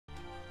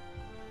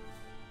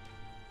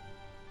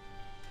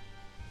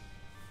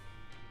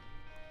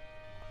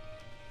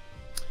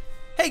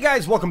Hey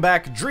guys, welcome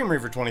back. Dream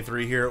Reaver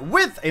 23 here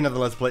with another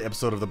Let's Play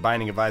episode of The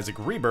Binding of Isaac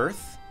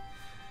Rebirth.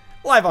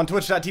 Live on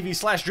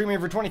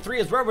twitch.tv/DreamReaver23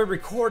 is where we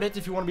record it.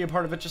 If you want to be a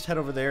part of it, just head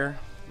over there.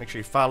 Make sure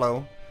you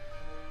follow.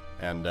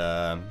 And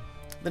then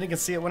you can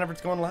see it whenever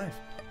it's going live.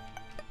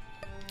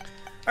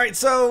 Alright,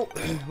 so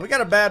we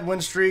got a bad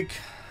win streak.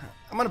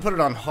 I'm going to put it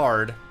on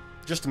hard,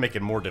 just to make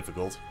it more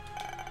difficult.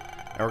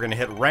 And we're going to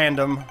hit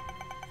random.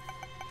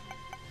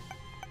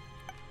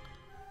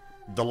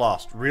 The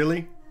Lost.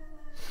 Really?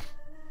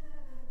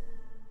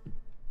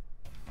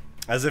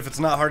 As if it's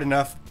not hard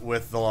enough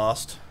with The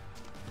Lost.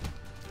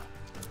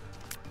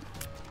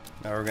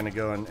 Now we're going to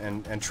go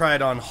and try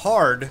it on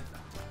hard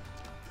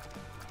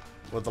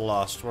with The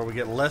Lost, where we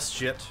get less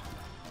shit.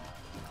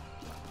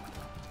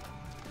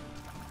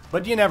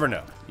 But you never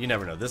know. You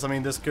never know.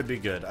 This could be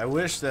good. I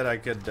wish that I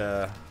could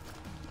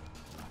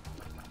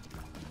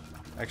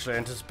actually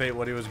anticipate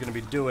what he was going to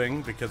be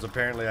doing, because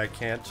apparently I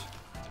can't.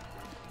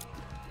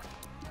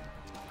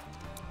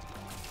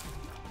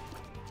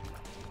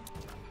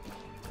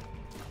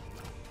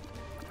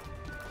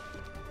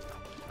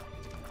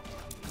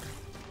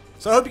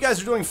 So I hope you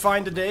guys are doing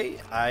fine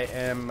today. I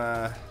am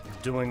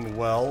doing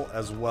well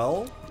as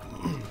well.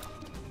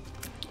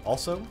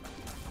 Also,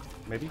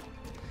 maybe?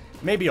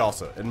 Maybe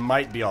also. It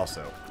might be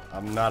also.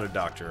 I'm not a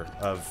doctor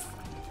of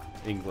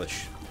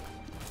English.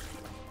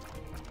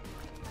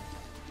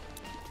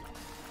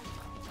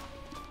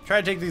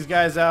 Try to take these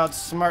guys out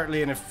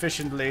smartly and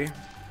efficiently.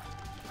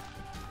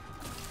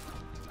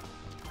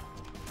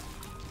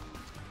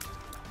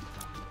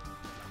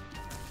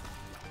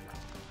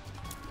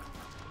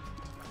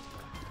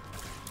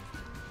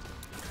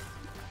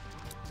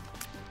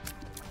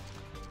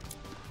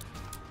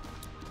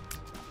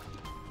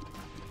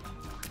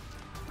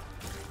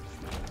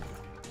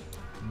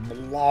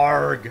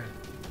 Blarg.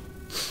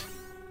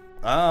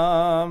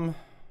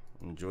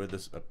 Enjoy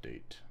this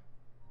update.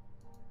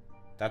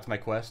 That's my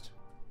quest.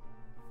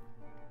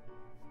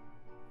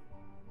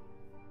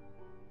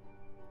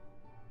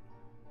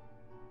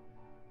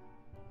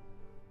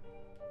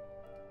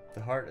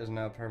 The heart is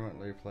now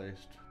permanently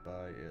replaced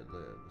by It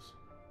Lives.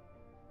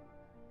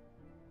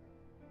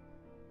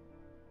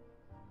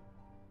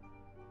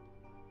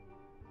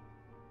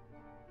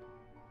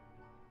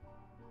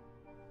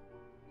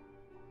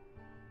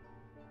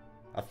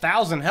 A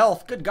 1,000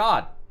 health? Good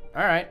God.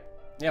 Alright.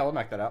 Yeah, we'll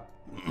knock that out.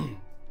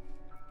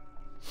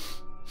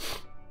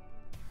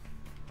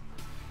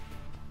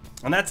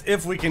 And that's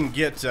if we can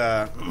get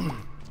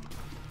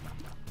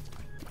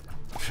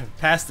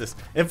past this.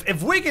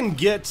 If we can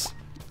get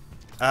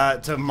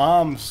to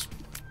Mom's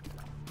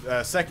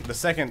the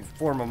second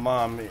form of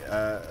Mom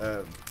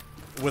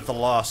with the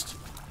Lost,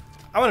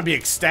 I'm gonna be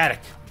ecstatic.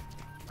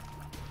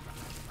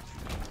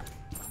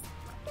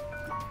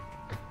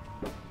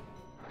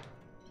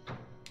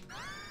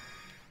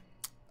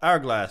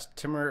 Hourglass,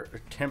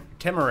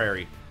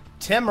 temporary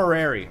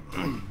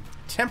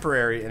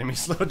enemy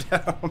slow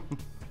down.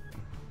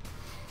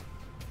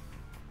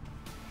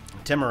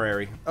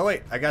 Temporary. Oh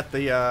wait, I got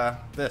the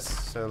this.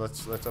 So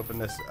let's open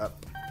this up.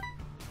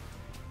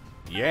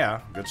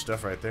 Yeah, good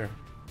stuff right there.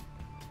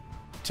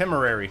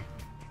 Temporary.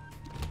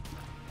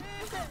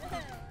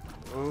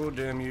 Oh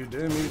damn you,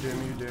 damn you,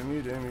 damn you, damn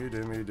you, damn you,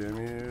 damn you, damn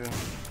you.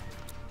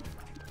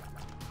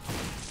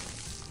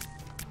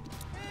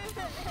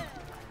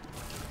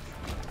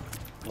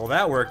 Well,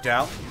 that worked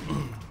out.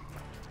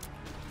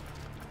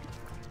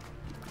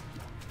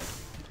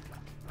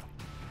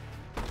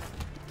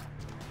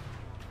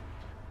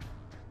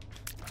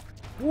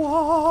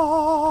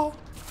 Whoa!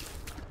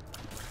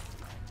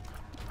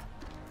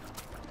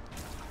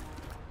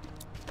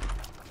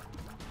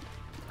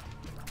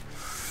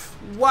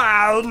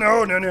 Wow!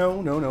 No! No!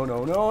 No! No! No!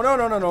 No! No! No!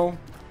 No! No! No!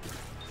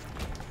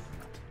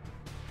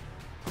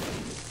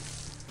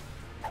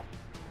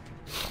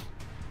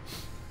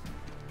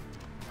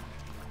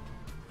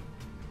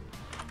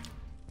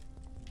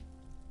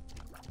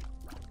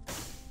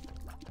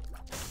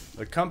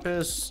 A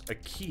compass, a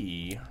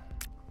key.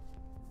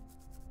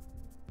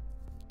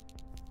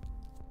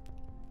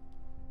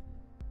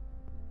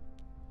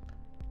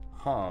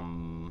 I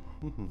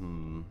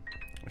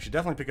should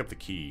definitely pick up the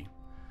key.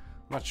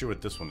 I'm not sure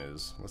what this one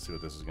is. Let's see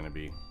what this is going to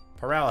be.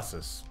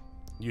 Paralysis.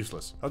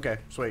 Useless. Okay,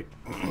 sweet.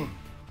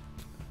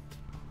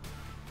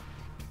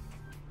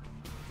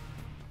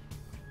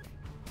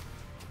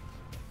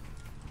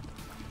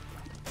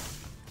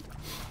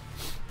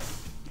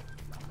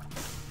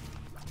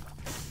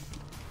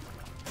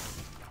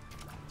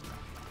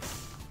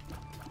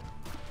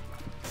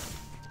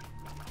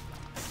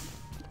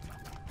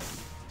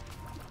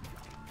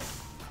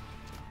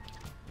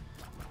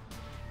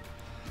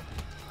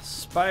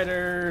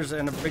 Spiders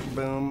and a big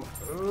boom.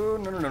 Oh,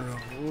 no, no, no, no.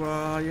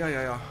 Yeah,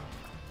 yeah, yeah.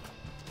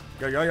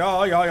 Yeah, yeah,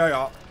 yeah, yeah, yeah,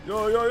 yeah.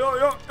 Yeah, yeah, yeah,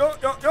 yeah,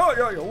 yeah, yeah,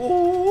 yeah, yeah.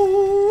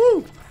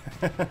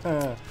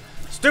 Woo!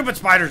 Stupid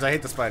spiders. I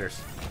hate the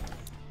spiders.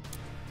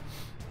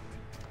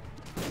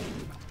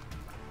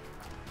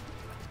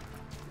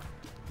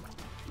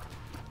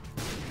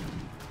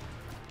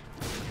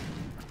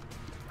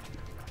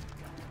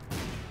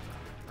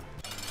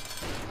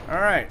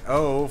 Alright.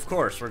 Oh, of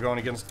course. We're going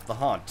against the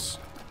haunts.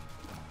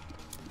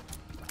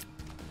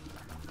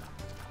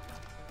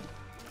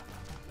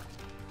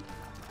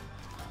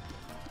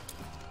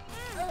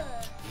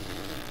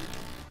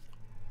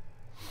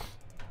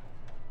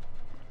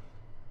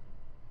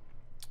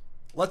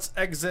 Let's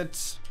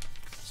exit.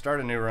 Start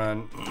a new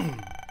run.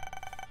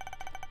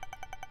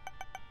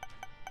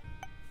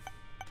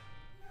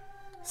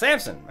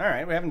 Samson.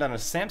 Alright, we haven't done a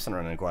Samson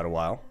run in quite a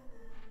while.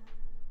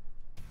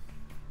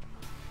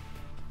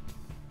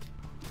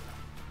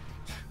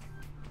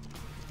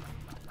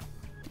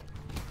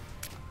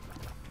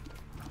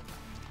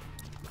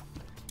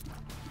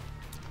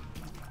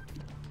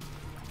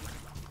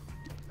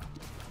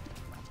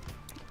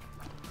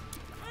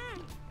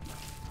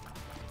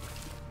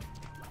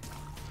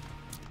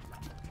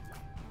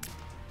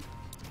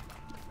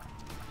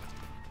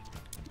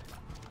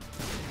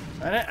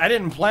 I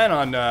didn't plan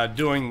on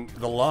doing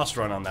the Lost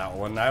run on that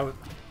one.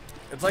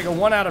 It's like a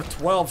 1 out of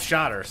 12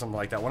 shot or something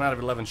like that. 1 out of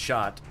 11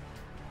 shot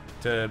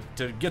to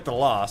get the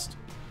Lost.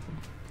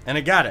 And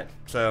it got it.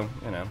 So,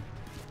 you know.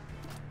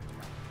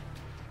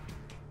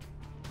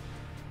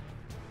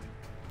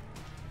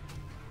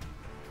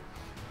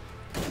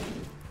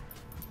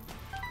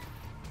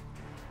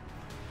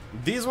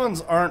 These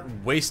ones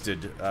aren't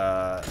wasted.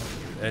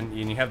 And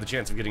you have the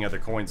chance of getting other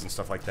coins and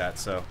stuff like that.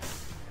 So,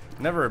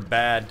 never a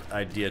bad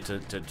idea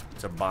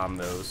to bomb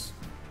those.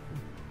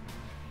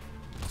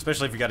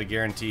 Especially if you got a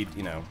guaranteed,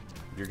 you know,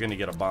 you're gonna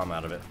get a bomb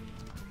out of it.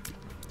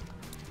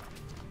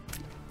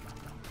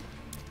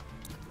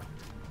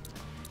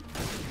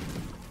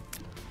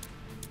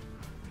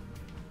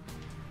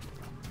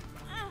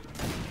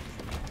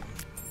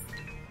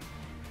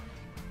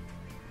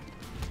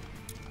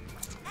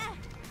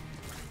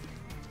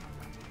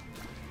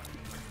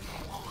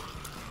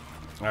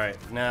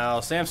 Alright, now,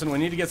 Samson, we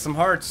need to get some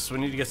hearts. We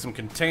need to get some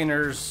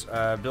containers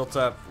built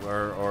up,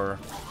 or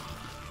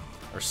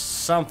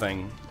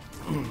something.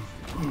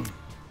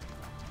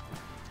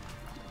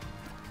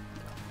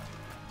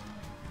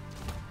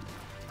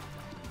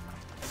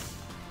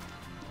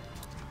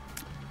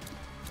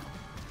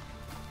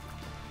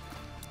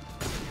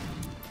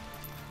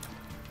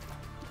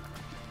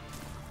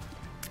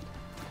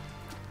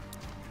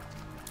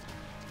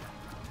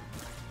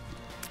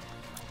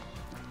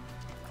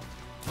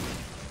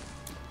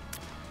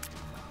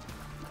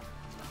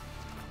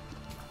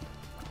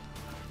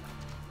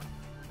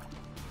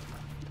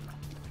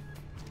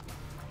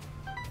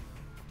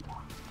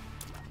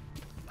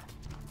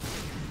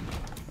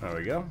 There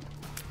we go.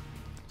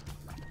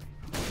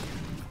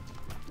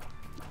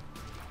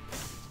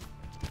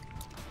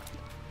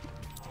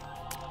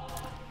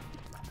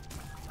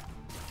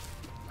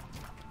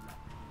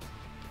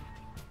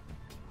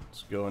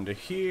 Let's go into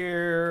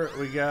here.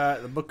 We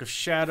got the Book of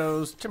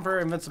Shadows.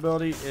 Temporary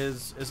invincibility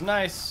is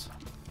nice.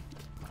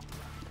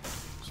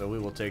 So we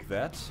will take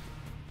that.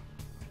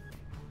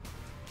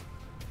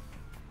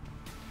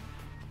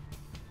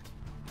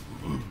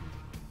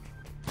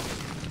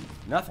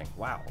 Nothing.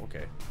 Wow,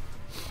 okay.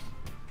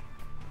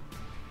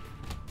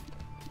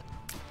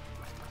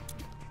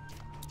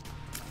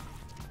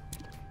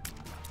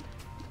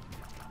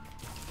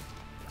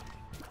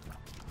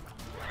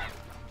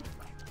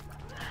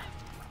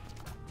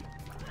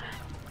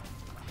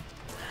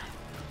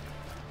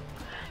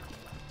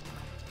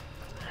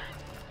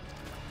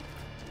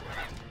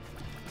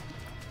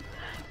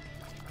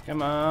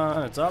 Come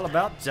on, it's all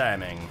about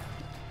timing.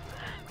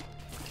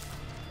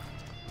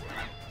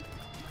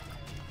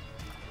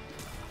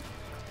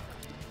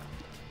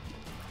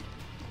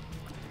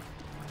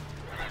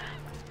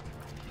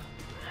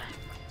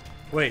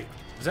 Wait,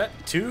 is that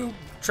 2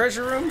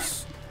 treasure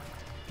rooms?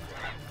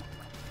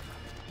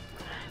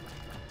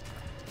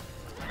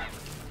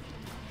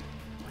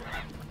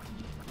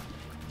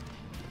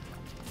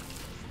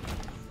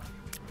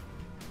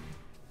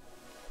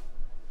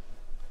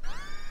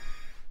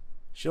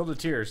 Shield of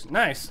Tears.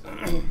 Nice.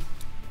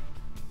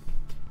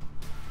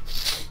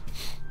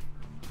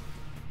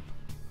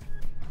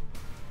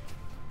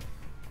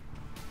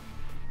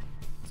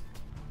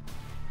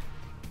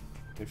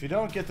 If you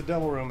don't get the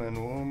double room in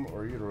womb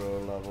or utero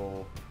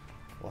level,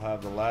 we'll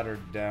have the ladder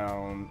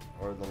down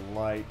or the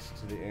light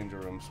to the angel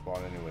room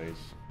spawn anyways.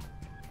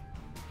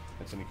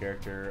 That's any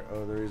character.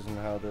 Oh, the reason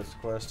how this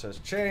quest has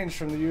changed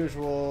from the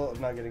usual of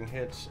not getting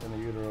hit in the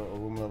utero or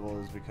womb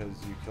level is because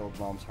you killed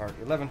Mom's heart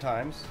 11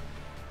 times.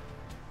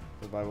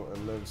 The Bible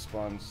live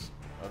spawns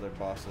other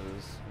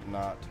bosses,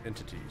 not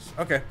entities.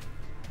 Okay.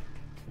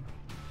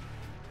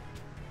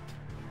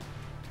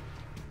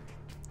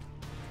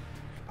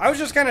 I was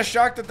just kind of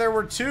shocked that there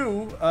were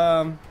two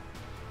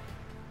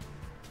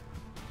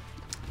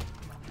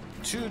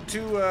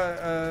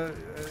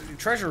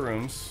treasure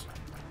rooms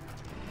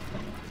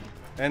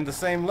and the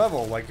same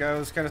level. Like, I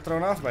was kind of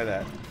thrown off by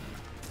that.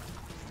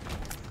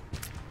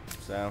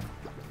 So,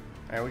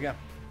 there we go.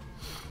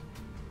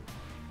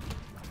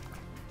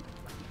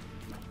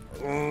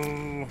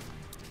 Oh.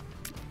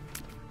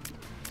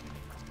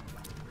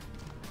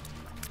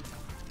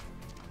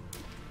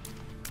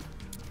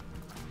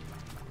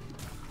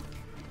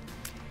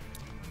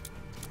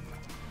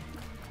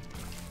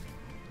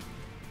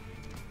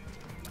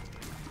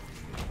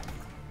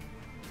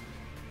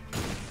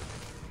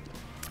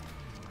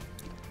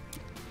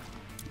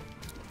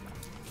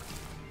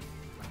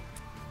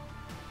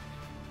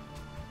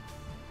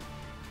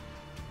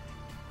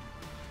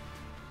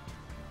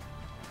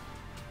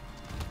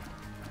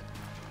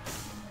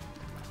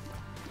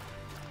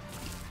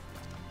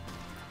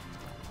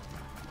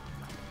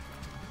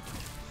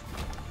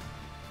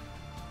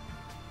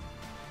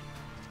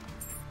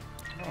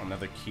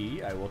 another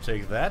key. I will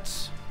take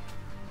that.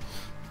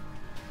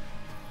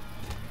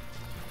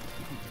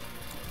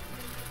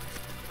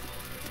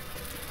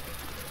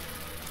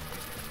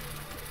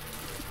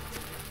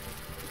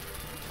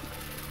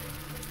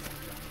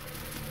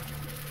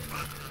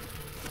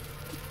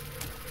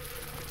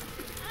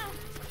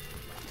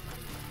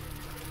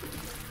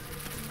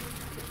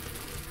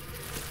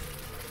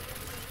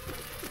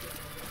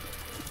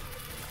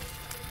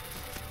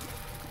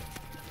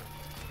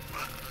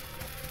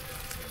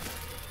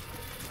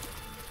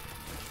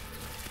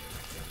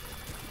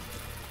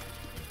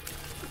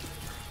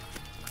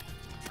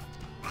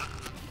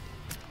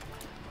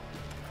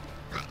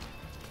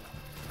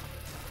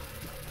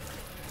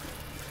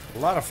 A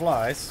lot of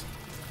flies.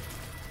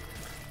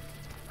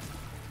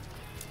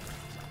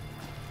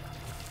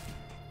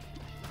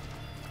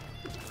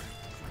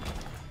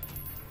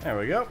 There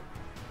we go.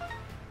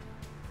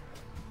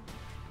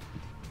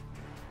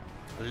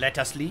 Let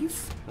us leave.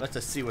 Let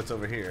us see what's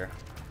over here.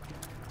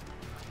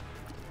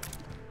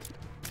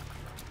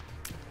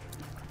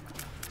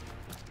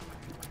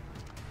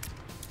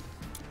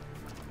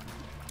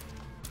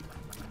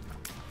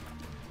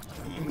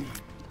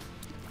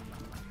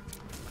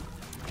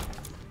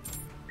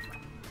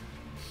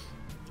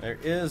 There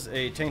is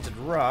a tainted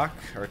rock,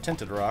 or a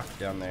tinted rock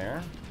down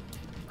there.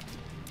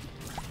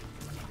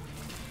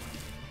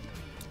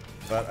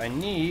 But I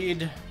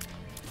need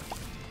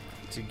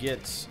to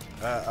get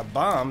a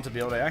bomb to be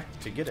able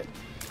to get it.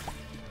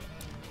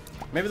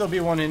 Maybe there'll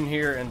be one in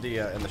here in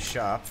the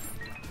shop.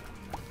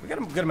 We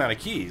got a good amount of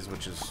keys,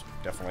 which is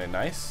definitely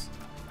nice.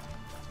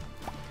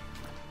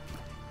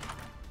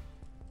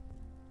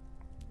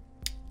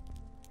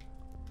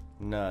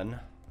 None.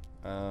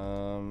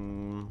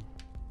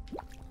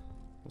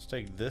 Let's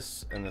take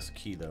this and this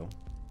key, though.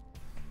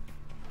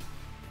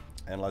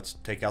 And let's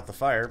take out the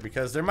fire,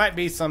 because there might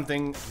be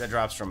something that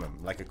drops from him,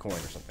 like a coin or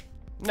something.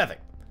 Nothing.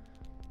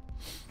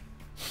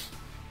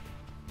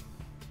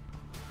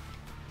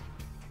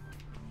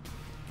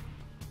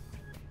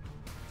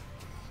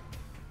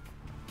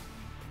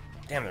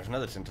 Damn, there's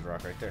another tinted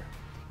rock right there.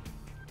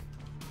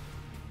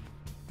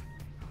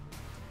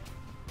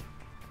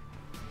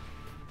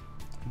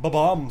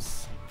 Ba-bombs.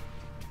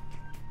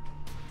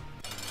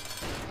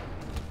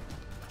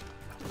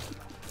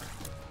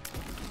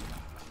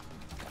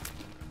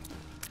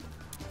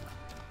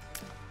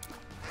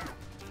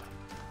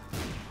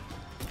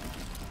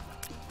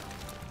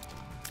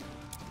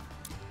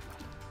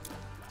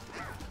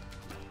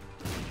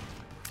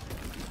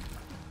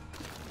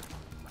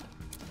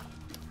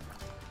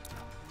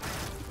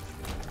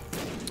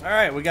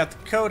 Alright, we got the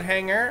code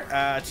hanger,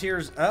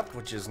 tears up,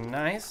 which is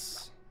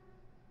nice.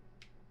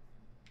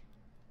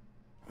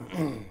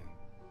 You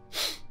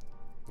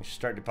should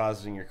start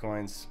depositing your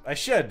coins. I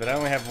should, but I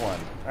only have one.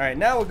 Alright,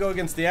 now we'll go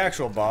against the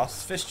actual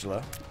boss,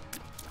 Fistula.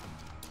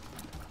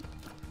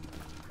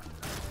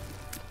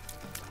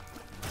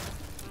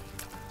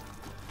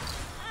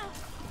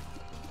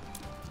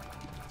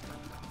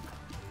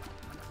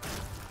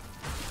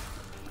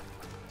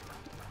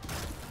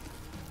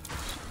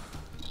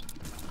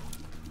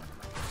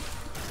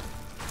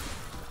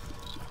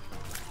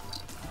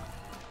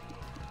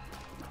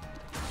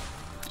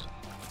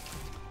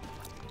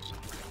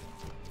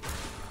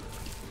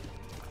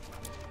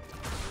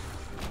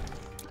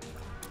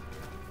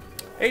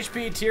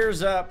 HP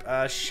tears up,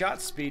 shot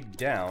speed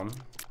down.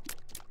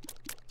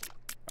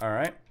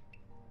 Alright.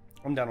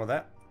 I'm done with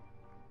that.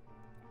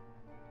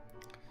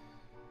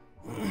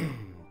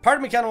 Part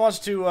of me kind of wants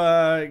to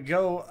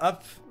go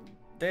up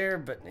there,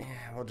 but yeah,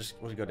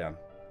 we'll go down.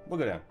 We'll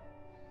go down.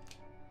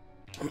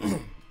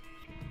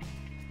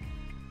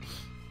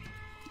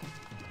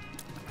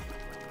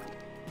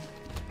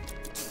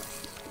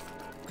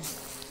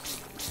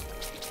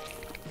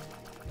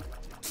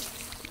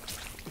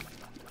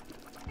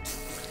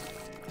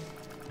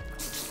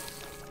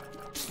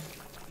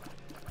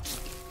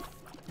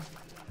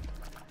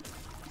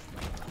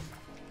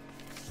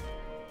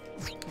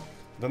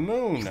 The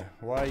moon.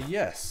 Why,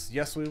 yes.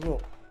 Yes, we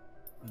will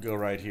go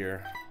right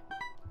here.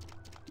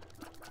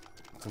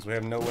 Since we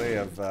have no way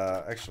of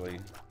actually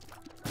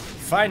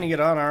finding it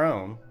on our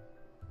own.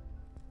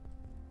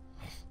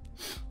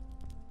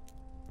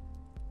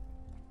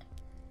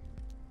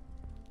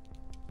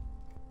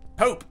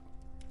 Hope!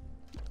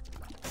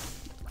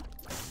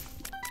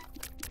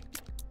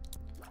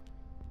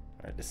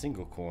 Alright, the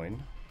single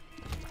coin.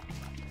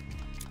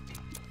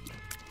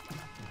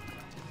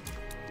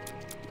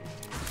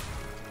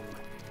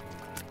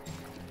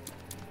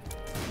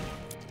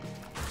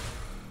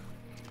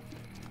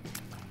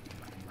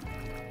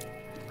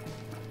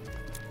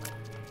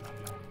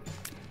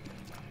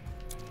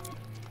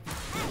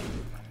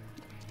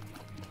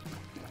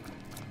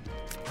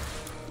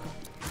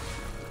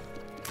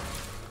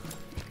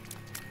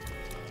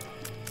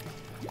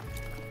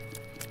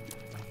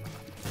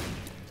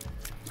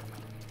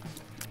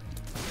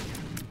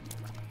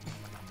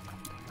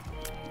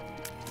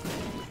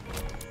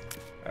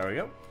 There we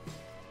go.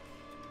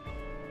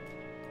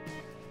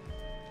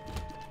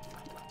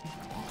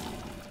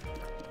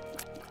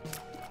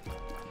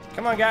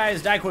 Come on,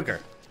 guys, die quicker.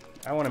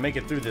 I want to make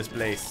it through this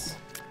place.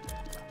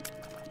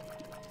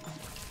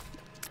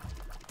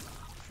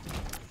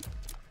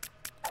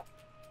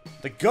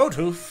 The goat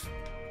hoof?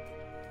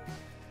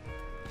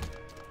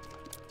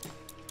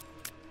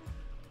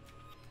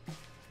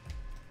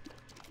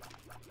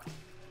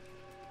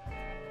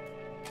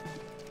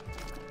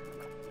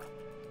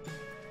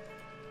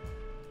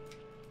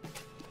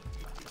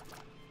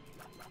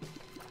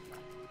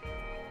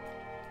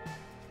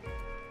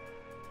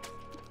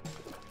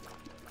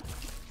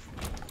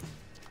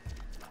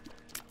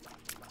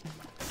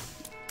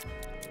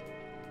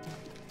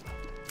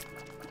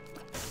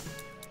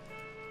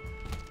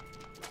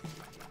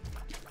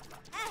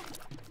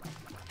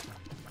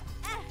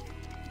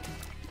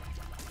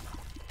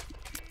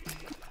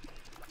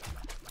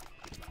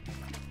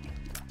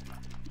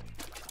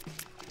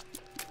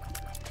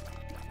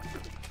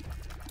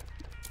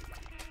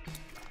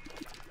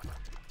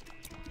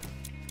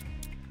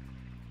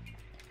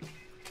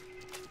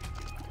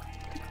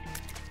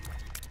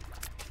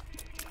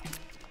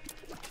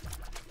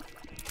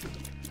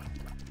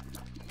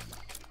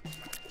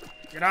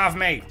 Get off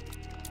me!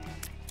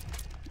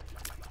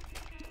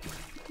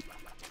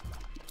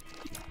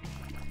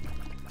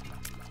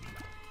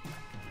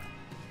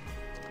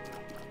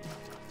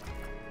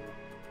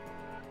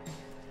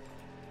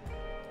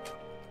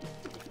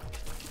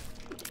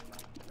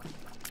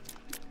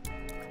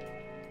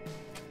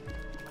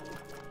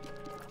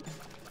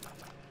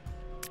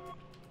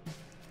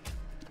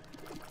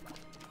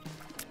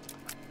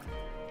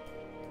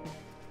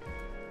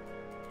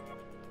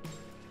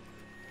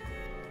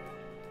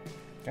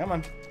 Come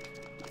on.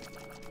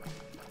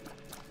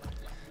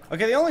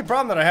 Okay, the only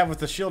problem that I have with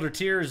the Shield of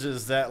Tears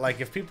is that, like,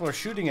 if people are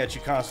shooting at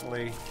you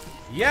constantly,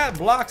 yeah, it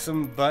blocks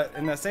them, but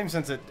in that same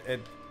sense, it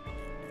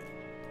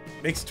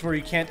makes it to where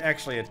you can't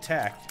actually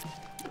attack.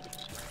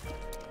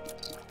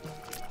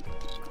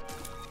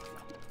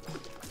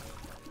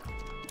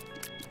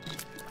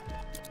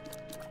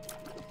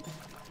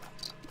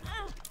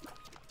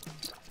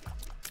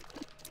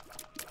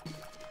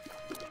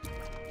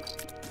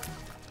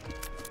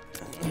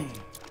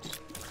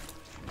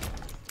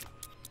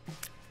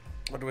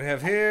 What do we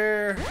have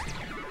here?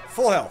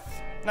 Full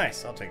health.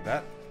 Nice, I'll take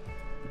that.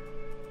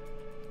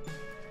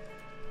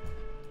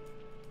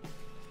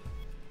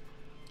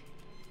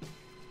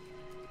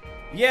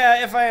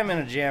 Yeah, if I am in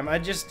a jam, I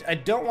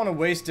don't want to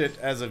waste it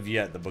as of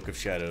yet, the Book of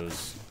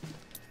Shadows.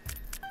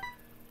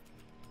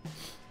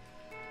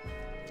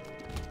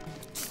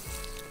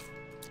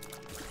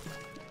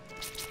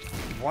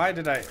 Why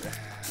did I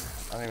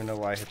don't even know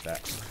why I hit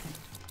that.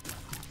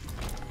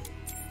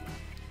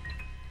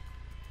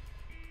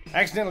 I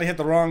accidentally hit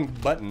the wrong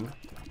button.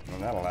 Well,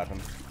 that'll happen.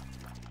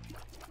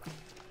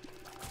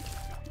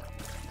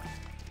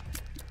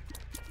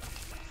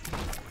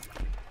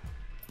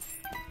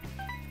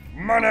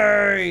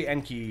 Money!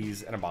 And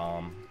keys and a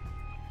bomb.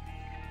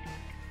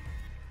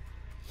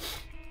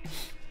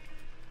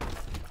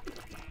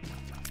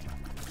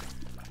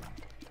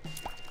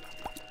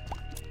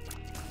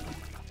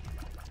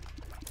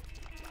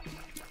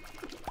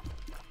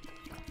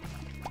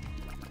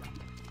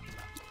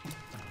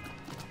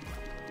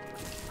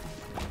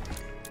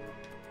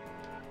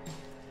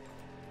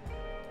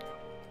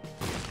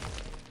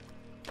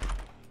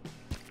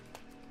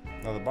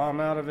 Another bomb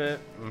out of it,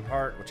 and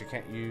heart, which I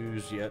can't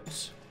use yet.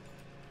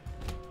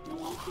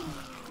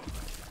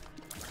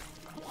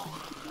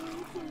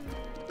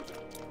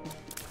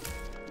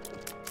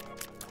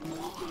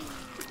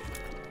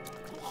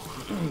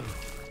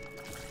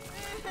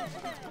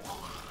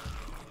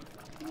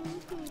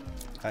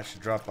 I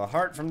should drop a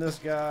heart from this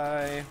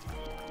guy.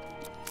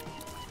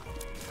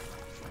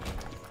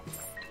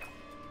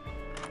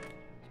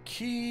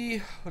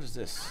 Key, what is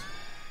this?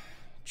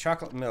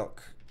 Chocolate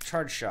milk,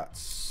 charge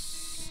shots.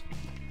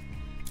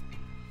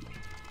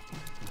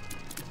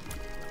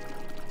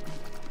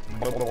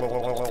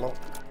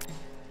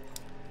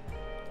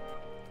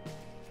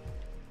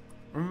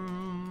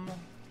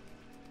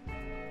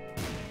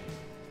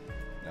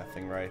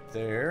 Nothing right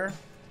there.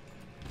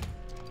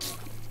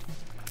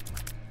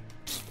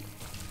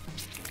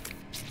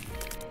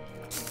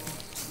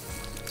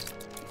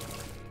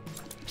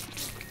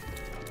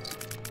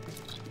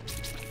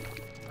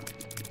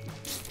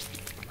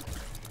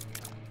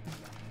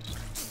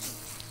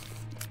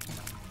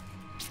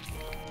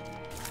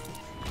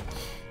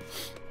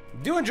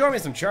 Do enjoy me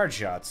some charge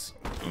shots.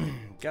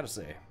 Gotta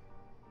say.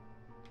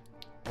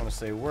 Wanna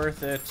say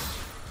worth it.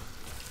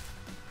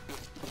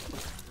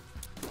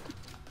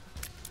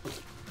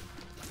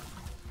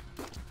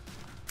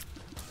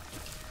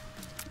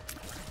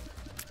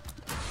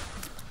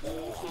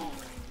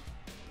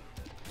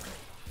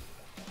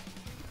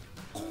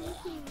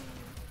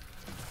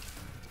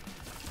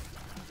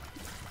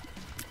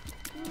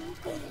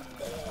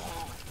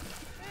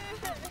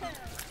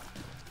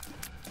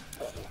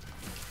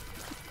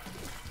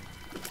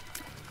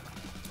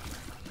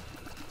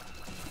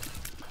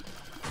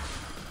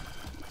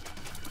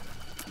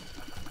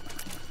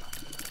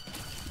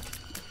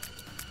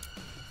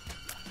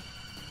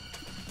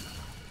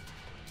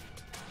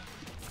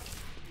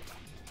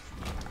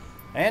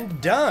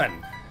 And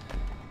done.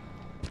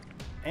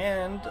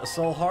 And a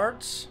soul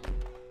heart.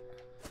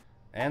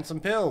 And some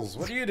pills.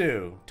 What do you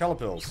do?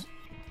 Telepills.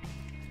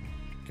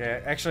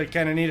 Okay, I actually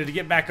kind of needed to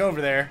get back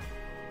over there.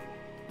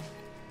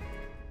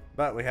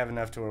 But we have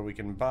enough to where we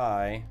can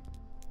buy.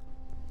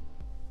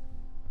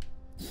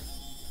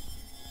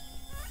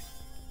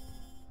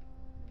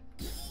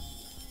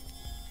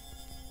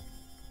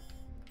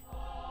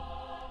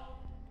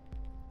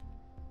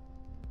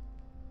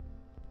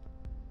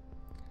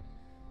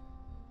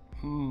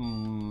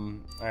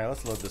 Alright,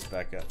 let's load this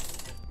back up.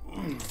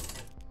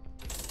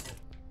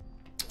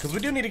 Because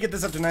we do need to get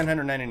this up to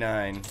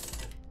 999.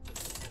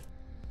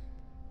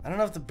 I don't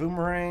know if the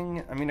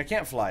boomerang... I mean, I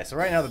can't fly, so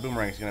right now the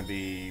boomerang is going to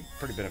be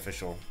pretty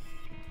beneficial.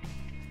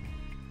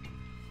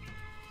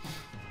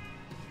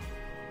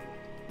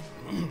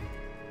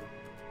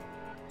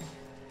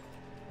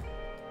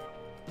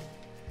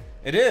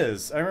 It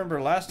is. I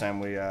remember last time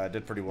we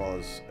did pretty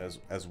well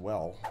as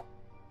well.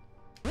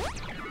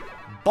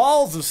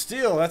 Balls of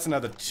Steel! That's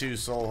another 2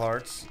 soul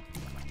hearts.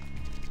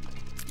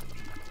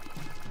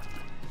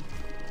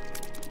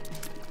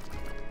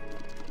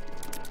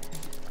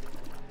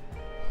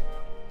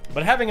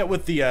 But having it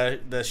with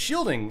the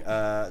shielding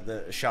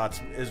the shots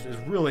is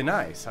really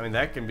nice. I mean,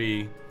 that can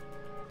be...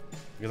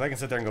 Because I can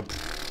sit there and go...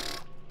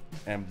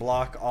 And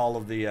block all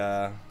of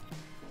the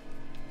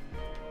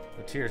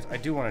tears. I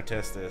do want to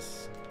test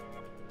this.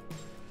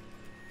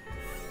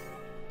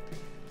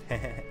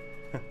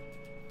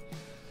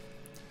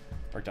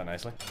 Worked out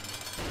nicely.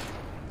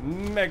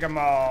 Mega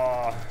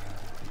Maw!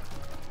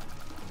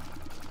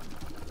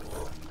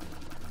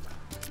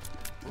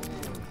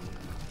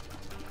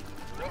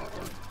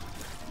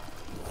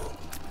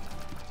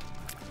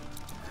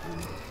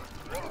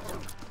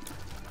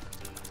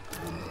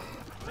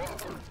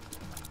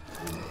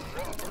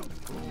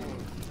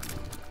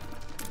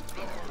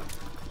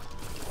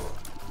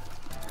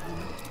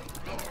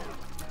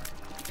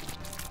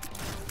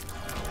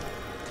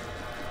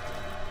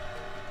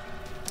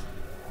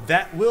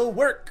 That will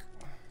work.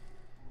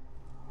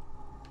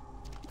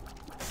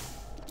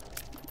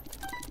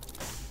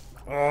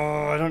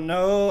 Oh, I don't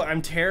know.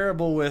 I'm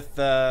terrible with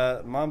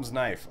Mom's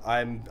knife.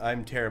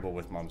 I'm terrible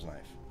with Mom's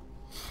knife.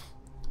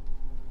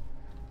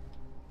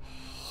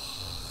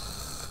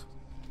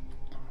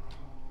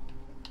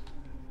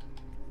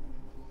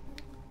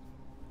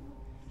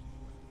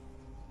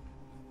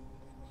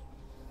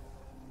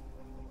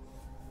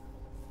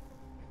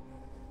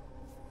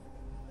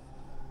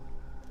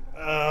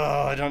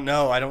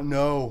 I don't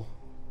know.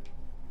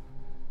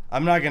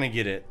 I'm not gonna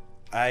get it.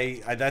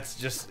 That's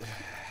just,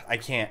 I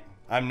can't.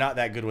 I'm not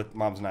that good with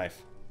Mom's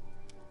knife.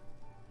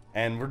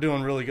 And we're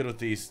doing really good with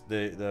these,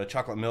 the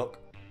chocolate milk.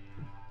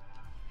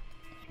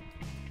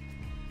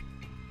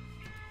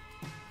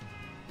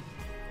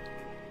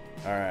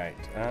 Alright,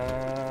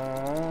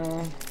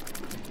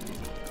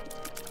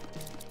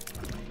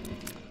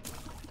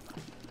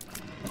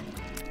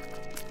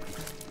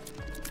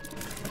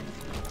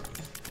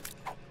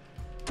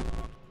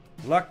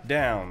 luck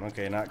down.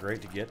 Okay, not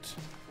great to get.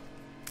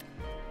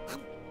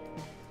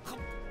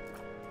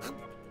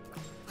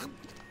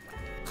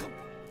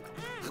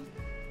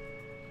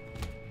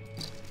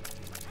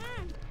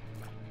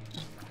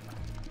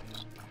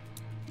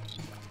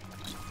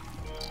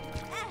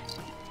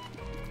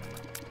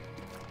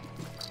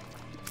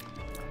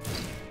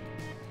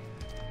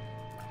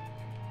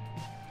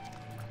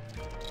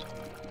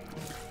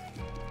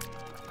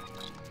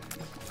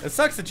 It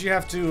sucks that you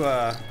have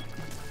to,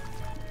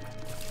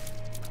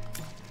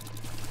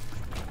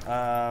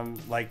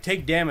 like,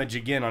 take damage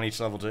again on each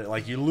level.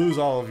 Like, you lose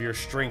all of your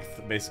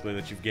strength, basically,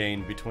 that you've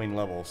gained between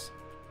levels.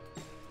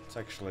 Let's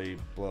actually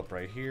blow up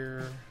right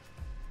here.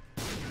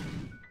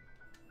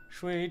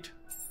 Sweet.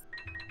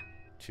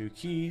 2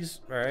 keys.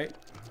 Alright.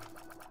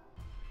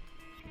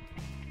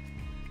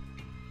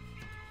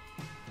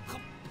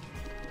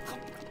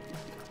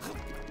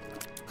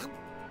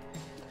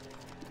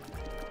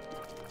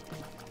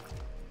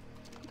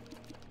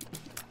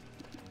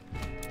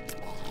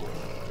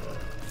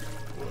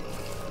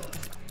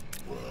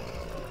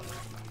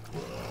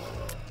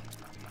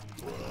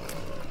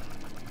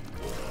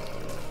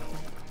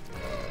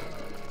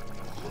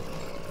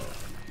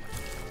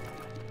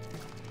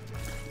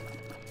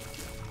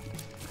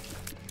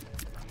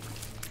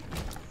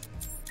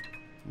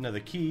 Another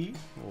key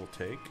we'll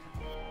take.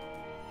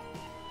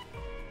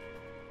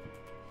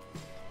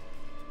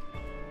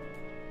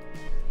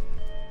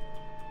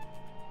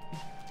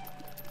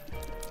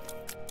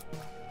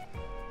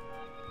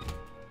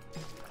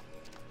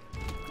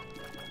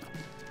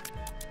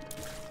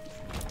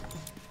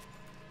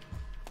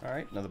 All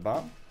right, another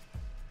bomb.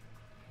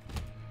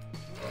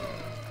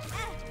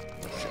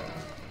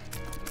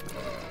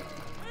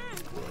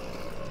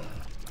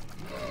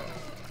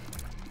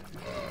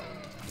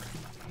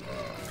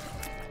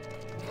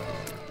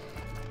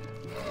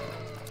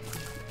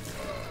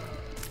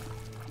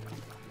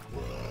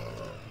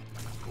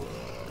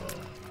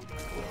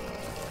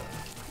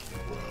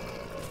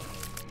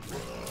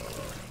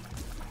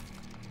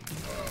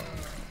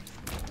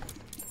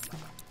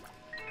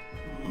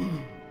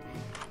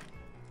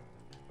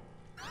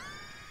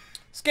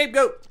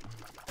 Scapegoat!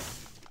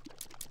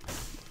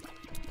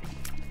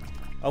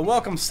 A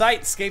welcome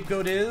sight,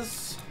 Scapegoat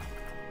is.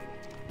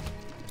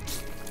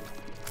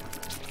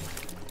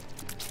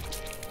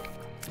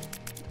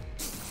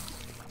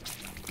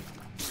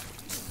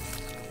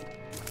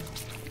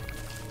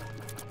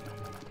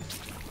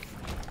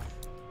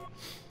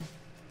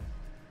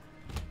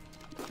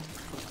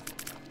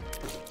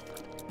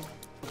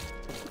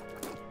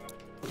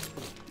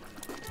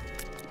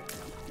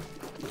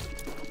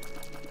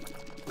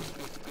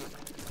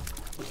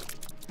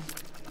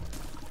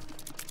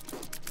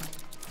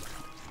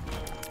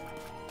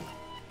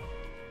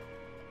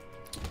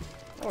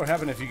 What would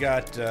happen if you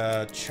got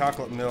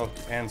chocolate milk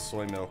and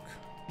soy milk?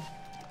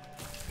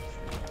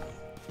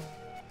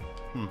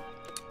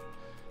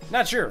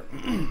 Not sure.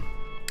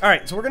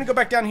 Alright, so we're going to go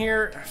back down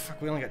here.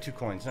 Fuck, we only got 2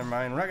 coins. Never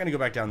mind. We're not going to go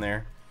back down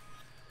there.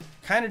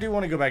 Kind of do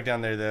want to go back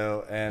down there,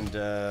 though,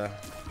 and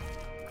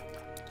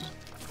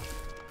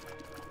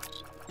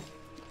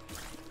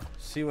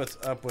see what's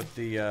up with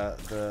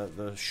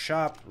the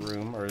shop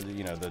room, or the,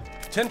 you know, the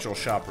potential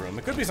shop room.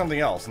 It could be something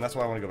else, and that's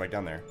why I want to go back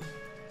down there.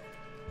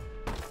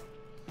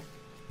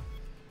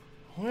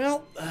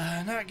 Well,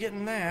 not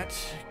getting that.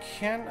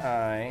 Can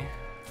I?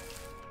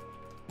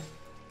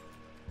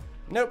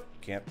 Nope,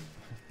 can't.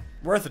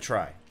 Worth a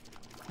try.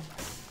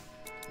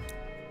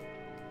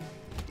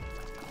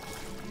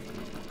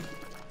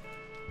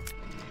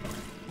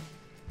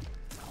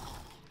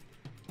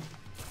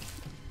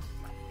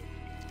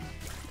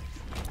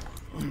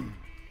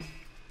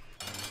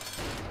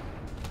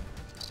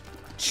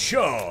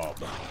 Chub.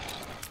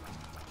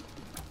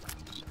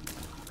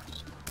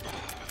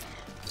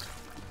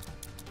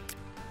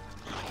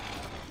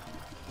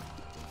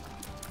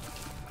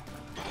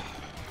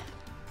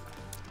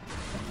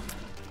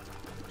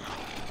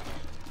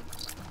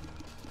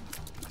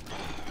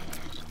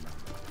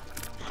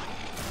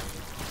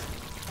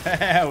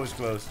 That was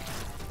close.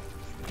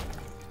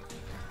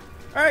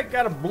 Alright,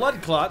 got a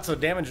blood clot, so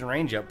damage and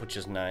range up, which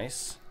is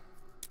nice.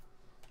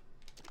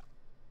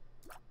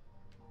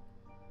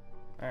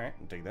 Alright,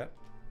 I'll take that.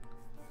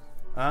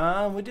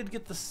 We did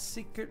get the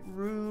secret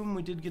room.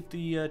 We did get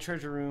the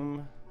treasure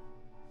room.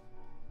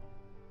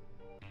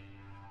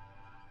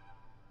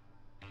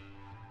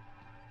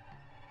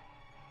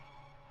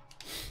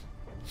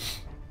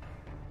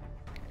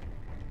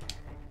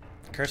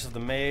 Curse of the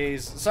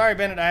Maze. Sorry,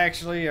 Bennett, I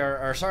actually,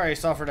 or sorry,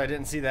 Salford, I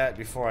didn't see that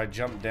before I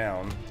jumped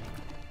down.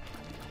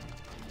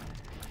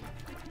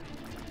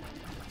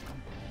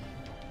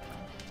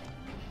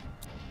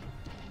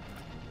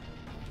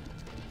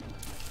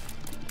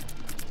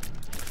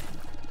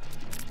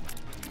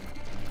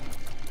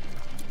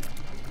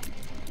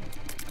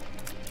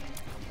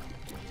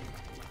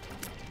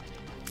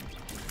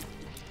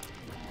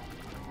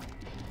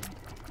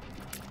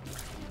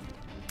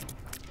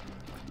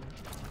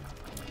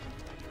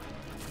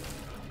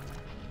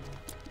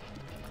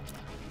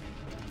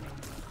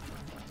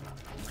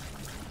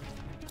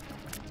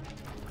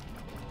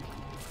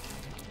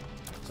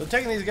 So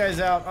taking these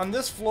guys out on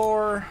this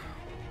floor,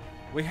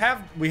 we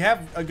have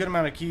a good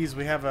amount of keys.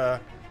 We have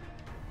a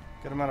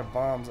good amount of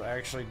bombs. I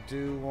actually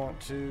do want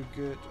to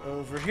get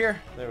over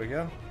here. There we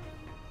go.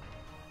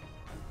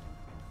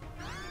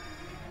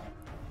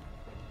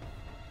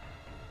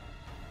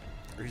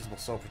 Reasonable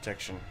soul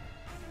protection.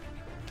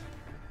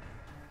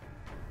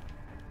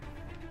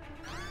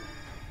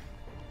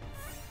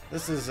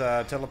 This is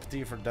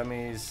telepathy for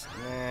dummies.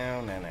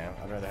 No.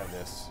 I'd rather have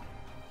this.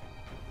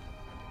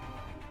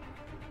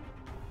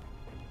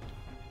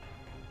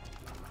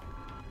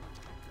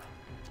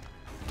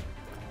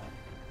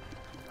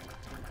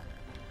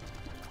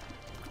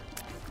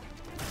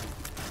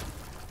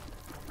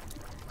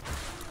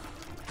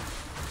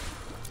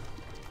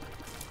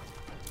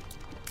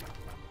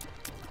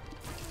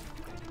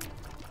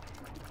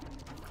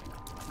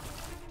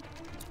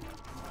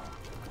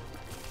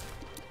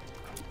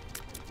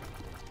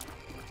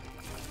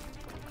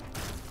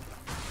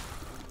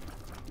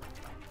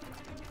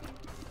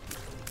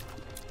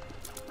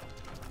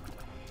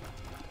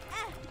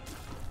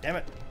 Damn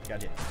it.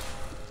 Got hit.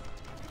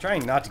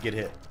 Trying not to get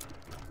hit.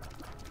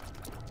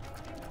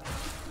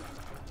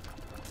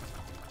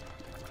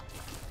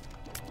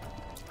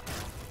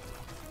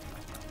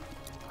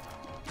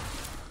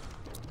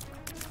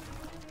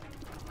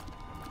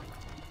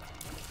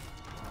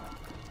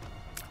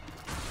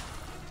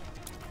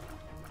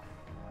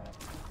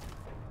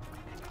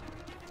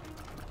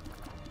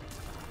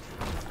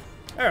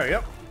 There we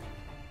go.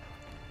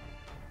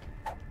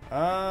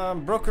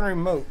 Broken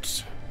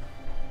remote.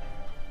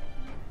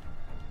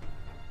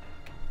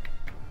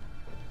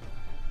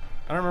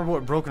 I don't remember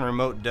what broken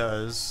remote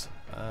does.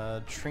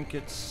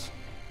 Trinkets.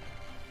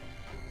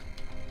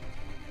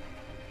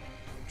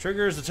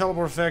 Triggers the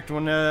teleport effect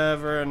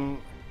whenever an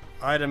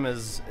item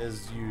is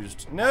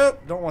used.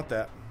 Nope, don't want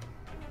that.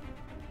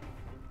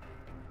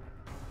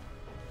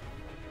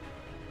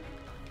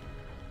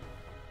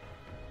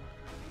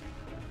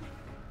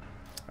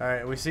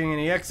 Alright, are we seeing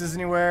any X's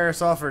anywhere?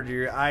 Salford, are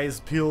your eyes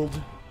peeled?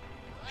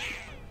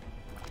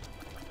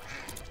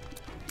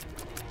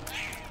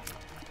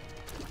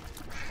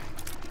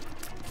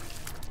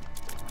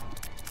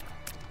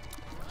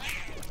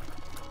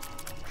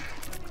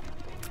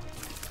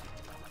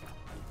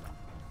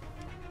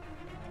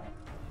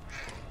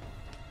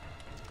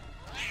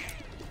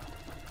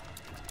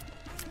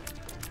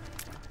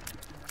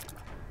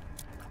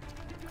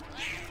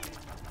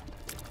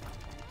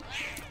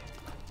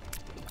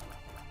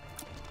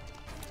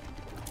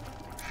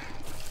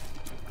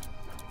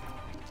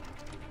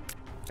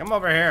 Come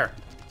over here.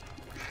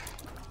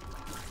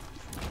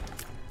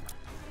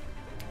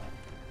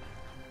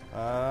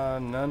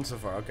 None so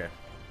far. Okay.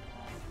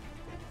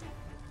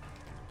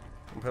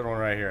 Put one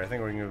right here. I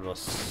think we can give it a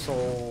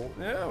soul.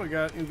 Yeah, we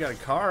got a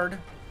card.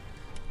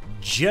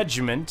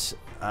 Judgment.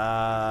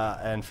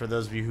 And for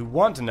those of you who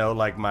want to know,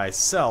 like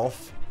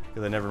myself,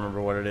 because I never remember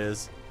what it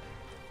is,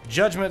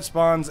 Judgment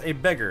spawns a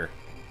beggar.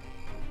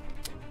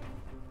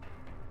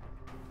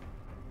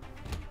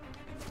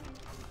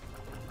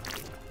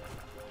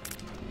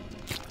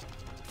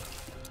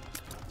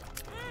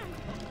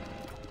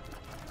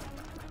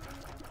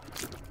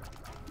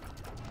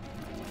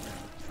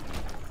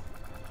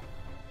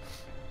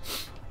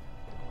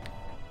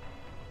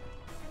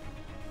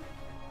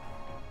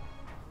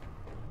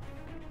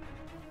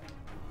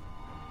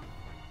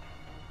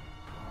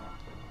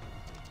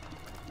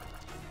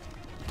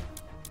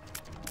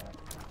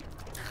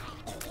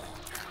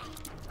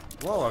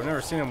 Whoa, I've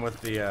never seen him with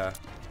the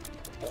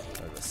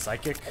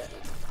psychic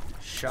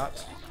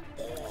shot.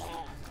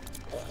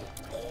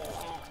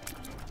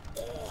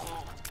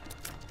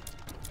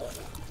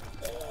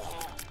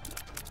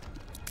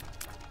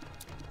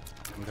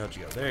 How'd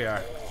you go? There you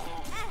are.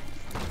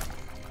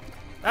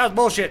 That was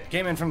bullshit.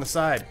 Came in from the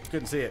side.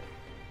 Couldn't see it.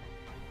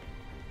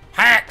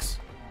 Hacks!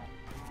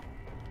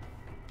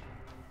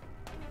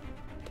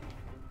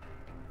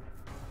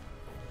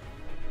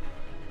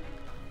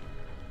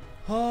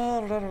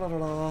 Oh, la, la, la,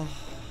 la.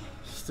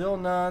 Still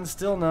none,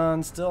 still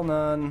none, still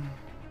none.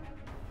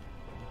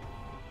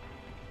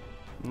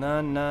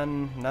 None,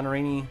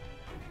 none-a-rini.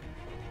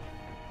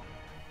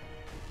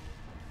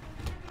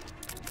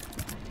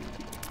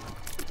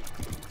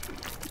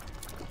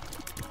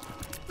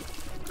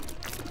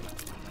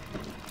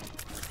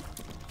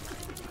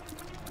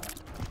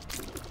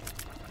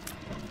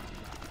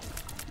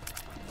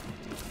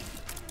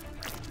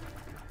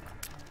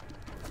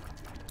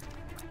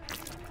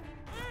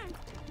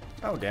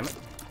 Oh, damn it.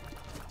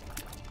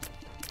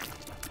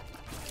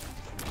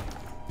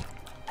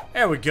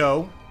 There we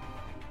go.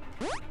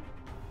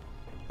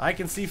 I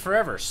can see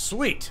forever.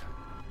 Sweet.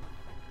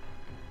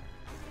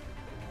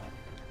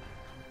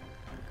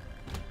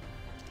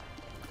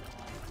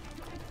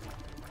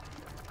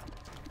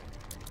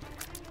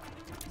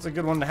 It's a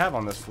good one to have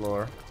on this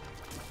floor.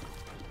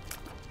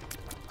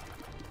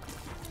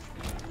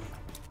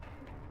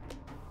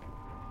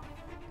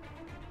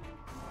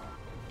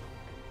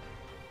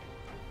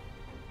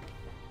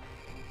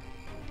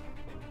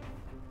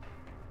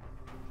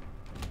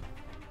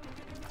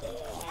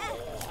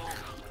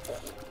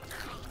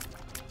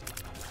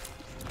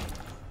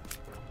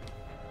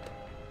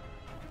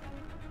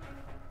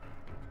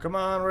 Come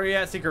on, where are you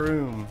at, secret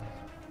room?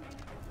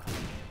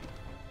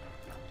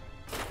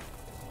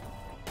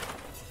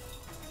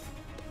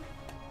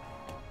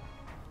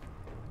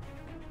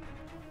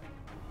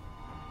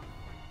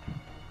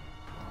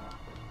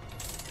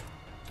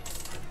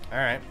 All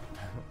right.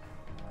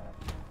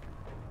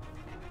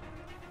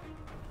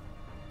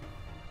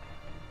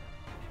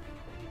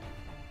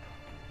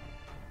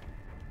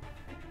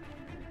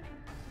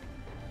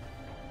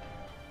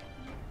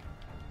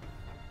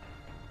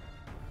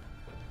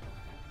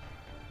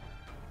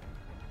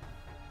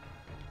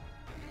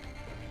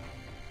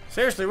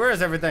 Seriously, where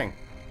is everything?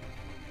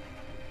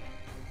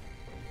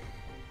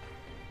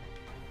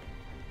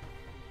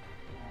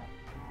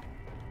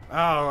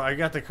 Oh, I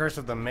got the curse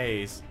of the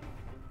maze.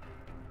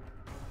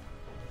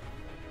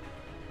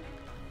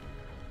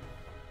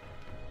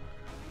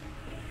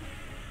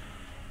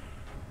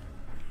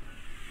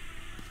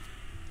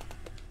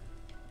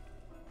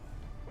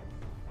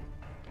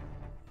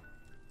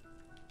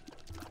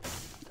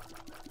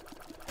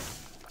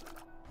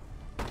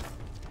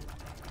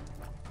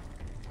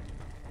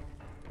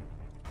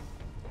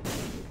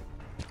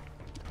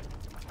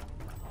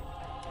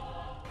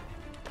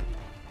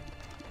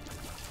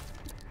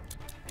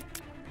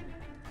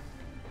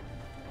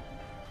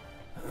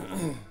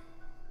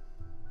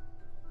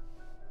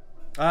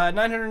 Uh,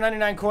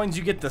 999 coins,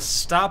 you get the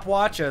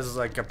stopwatch as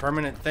like a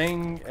permanent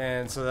thing,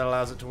 and so that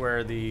allows it to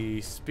where the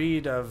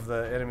speed of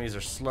the enemies are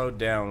slowed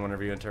down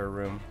whenever you enter a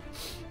room.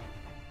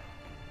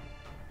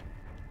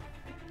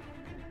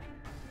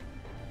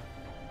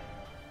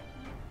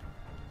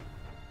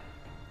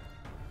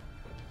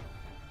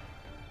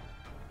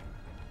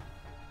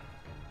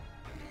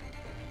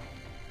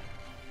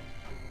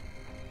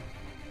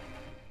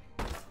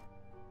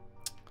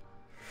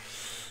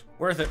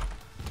 Worth it.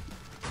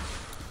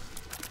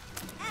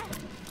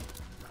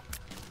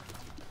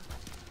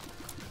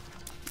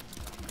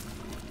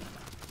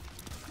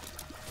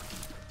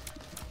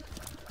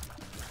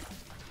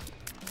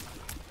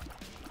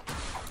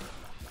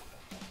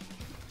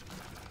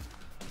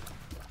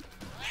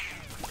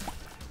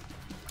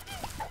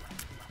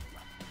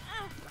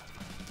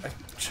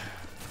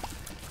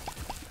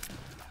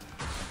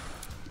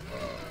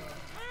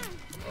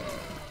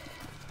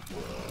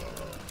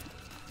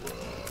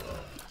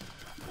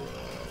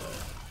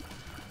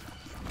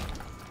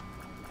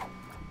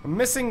 A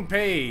missing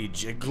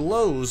page. It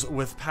glows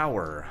with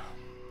power.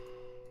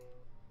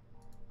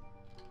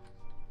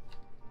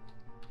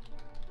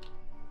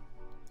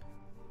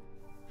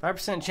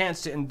 5%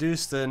 chance to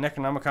induce the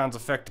Necronomicon's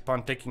effect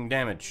upon taking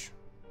damage.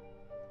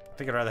 I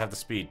think I'd rather have the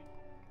speed.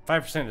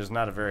 5% is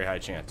not a very high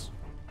chance.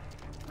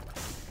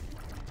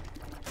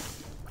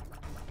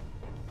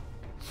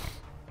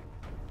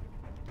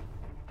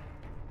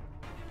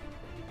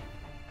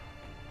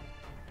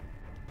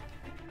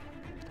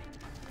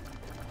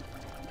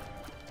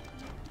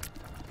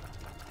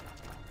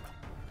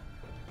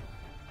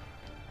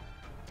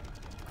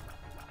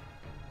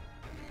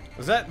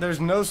 Was that, there's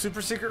no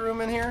super secret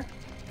room in here?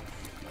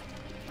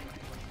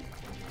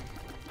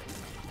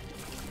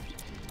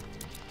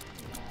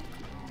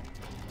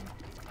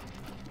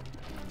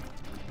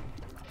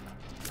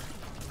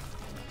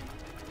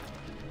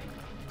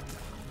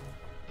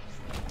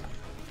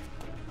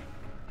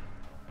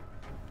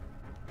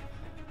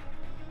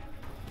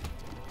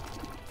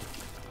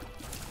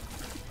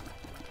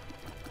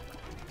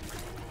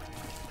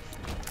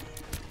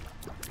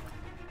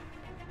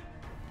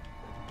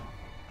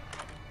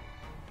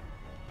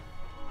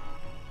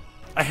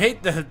 I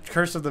hate the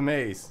Curse of the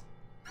Maze.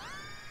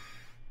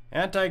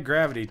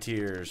 Anti-gravity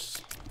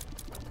tears.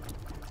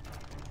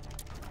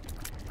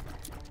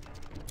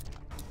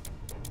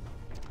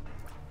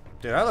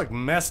 Dude, I look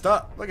messed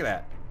up. Look at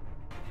that.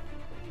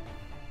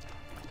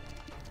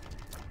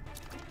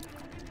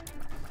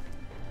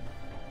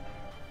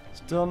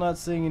 Still not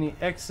seeing any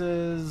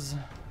X's.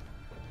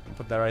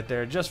 Put that right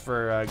there just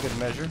for good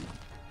measure.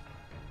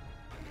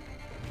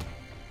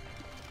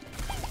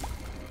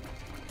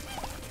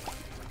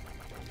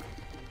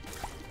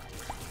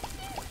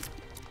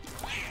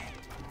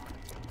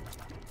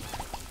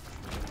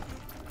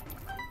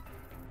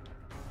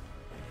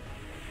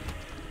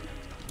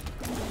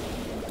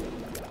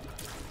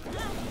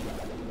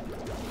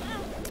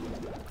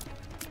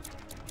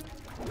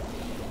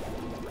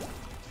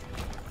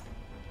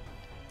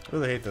 I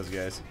really hate those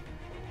guys.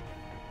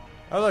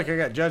 Oh look, I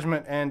got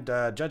Judgment and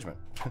Judgment.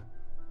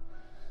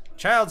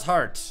 Child's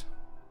Heart.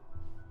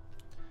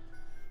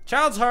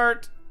 Child's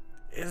Heart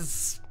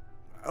is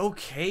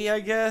okay, I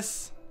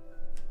guess.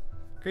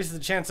 Increases the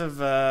chance of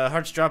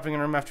hearts dropping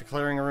in a room after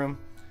clearing a room.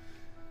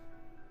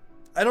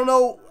 I don't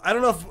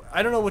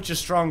know which is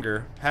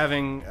stronger,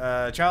 having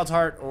Child's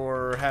Heart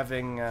or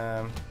having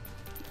the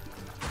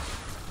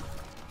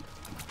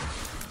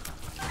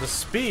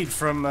speed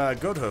from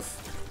Goathoof.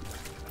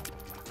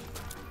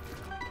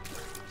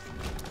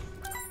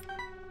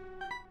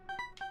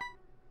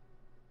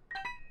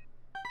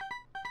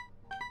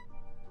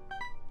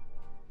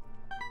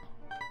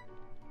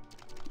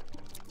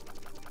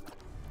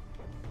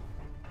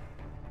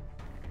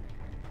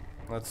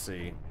 Let's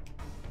see.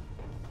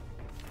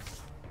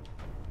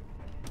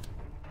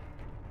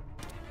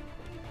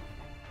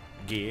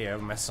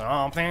 Give me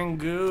something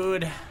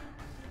good.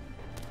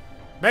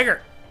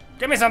 Bigger!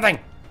 Give me something!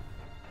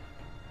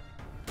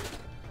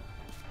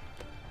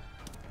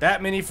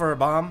 That many for a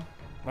bomb?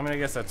 I mean, I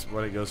guess that's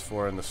what it goes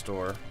for in the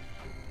store.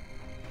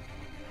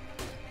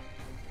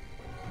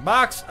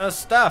 Box of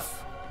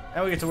stuff!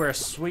 And we get to wear a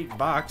sweet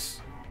box.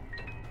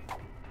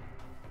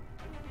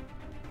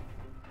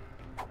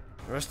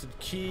 Rusted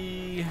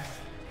key,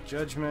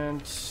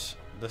 Judgment,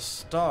 the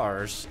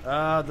stars.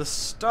 The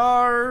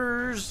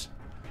stars.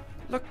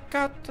 Look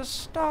at the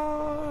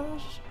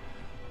stars.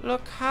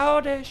 Look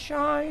how they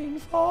shine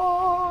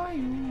for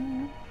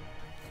you.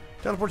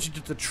 Teleport you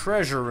to the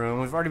treasure room.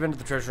 We've already been to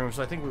the treasure room,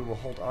 so I think we will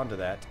hold on to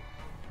that.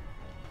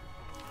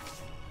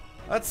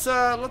 Let's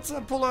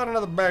pull out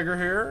another beggar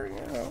here.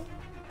 You know,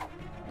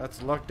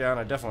 that's luck down.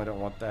 I definitely don't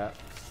want that.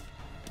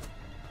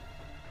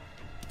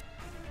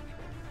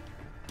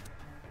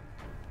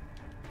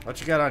 What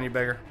you got on you,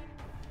 beggar?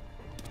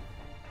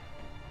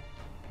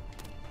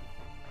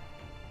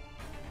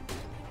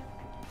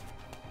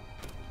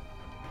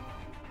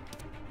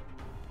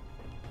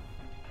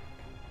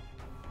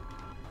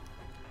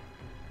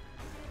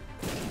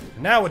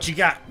 Now what you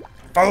got?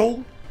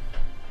 Oh!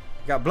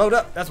 Got blowed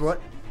up, that's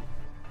what.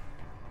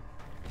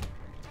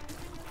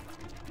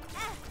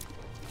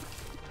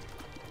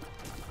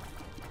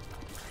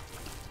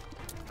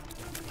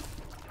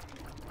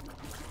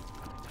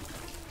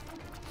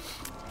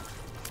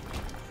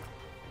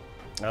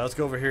 Now let's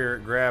go over here,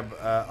 grab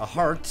a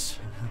heart.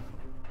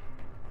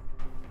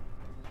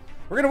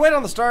 We're gonna wait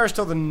on the stars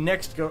till the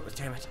next go.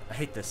 Damn it, I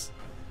hate this.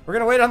 We're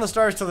gonna wait on the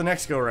stars till the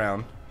next go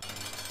round.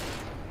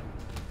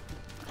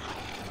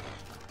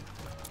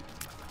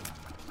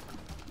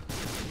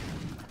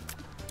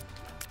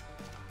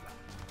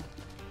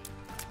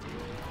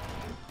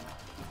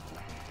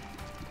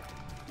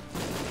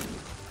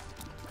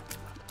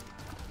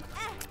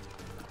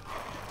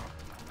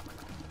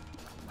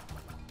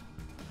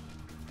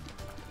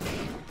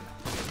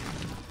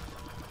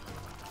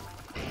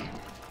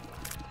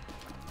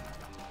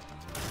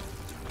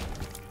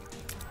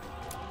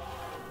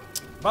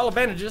 Bottle of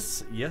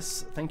bandages.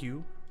 Yes, thank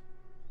you.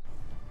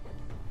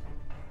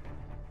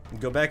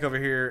 Go back over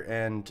here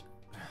and...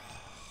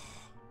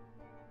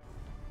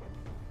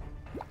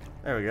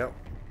 There we go.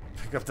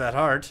 Pick up that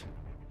heart.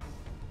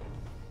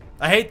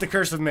 I hate the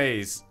Curse of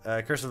Maze.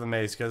 Curse of the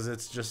Maze, because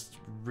it's just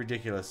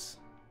ridiculous.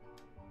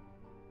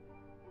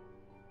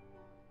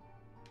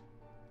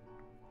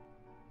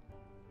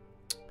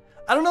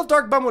 I don't know if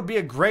Dark Bum would be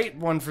a great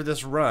one for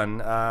this run.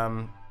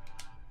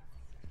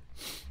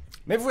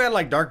 Maybe if we had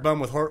like Dark Bum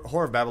with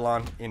Horror of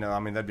Babylon, you know, I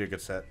mean, that'd be a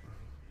good set.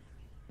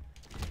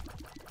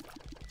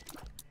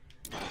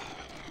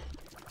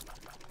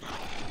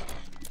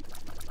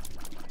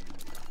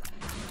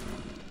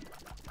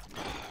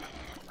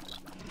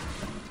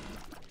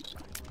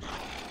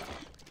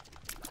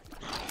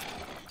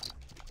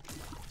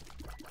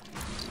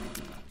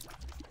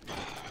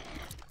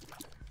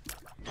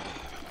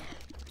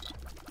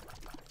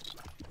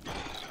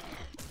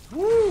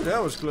 Woo,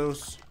 that was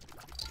close.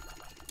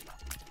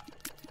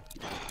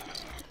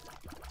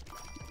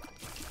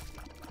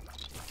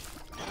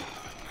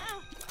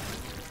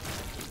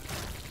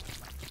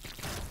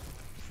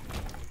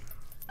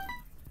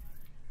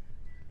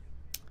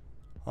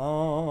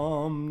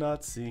 I'm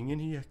not seeing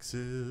any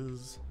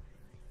X's.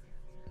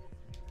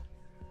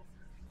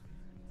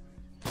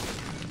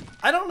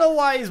 I don't know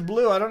why he's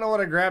blue. I don't know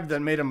what I grabbed that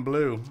made him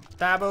blue.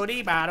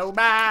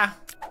 Da-bo-dee-ba-do-ba.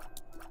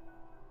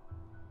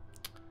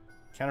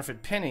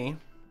 Counterfeit penny.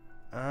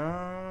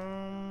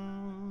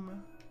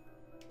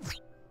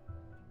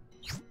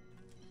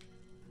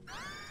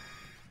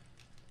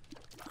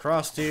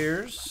 Cross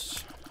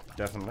tiers.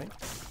 Definitely.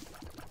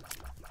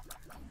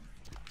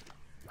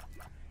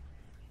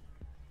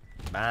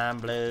 Bam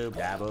blue,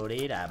 dabbo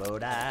dee dabbo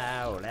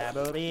dow,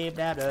 dabbo beep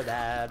dabbo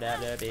dow,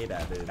 dabbo beep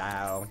dabbo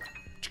dow.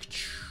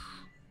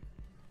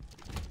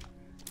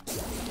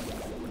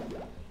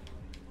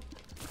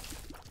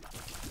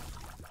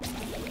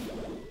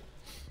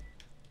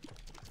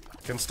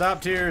 Can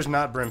stop tears,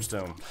 not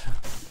brimstone.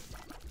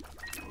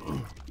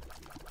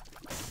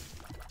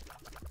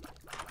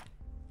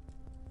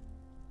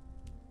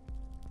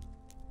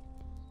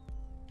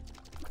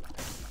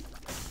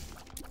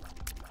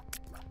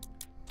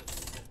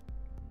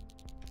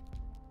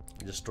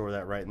 Just store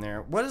that right in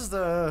there. What is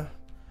the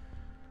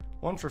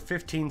one for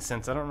 15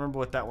 cents? I don't remember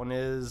what that one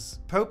is.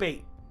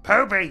 Popey!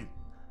 Popey!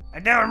 I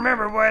don't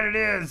remember what it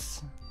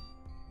is.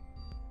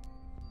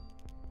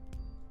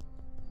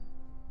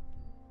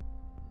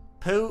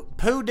 Poo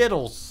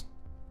diddles.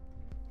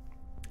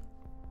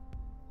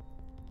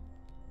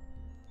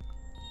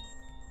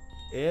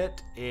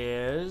 It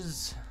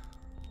is.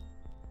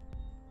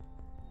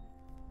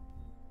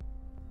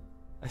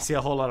 I see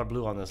a whole lot of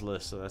blue on this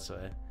list, so that's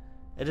why.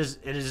 It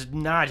is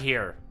not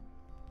here.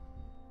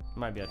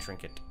 Might be a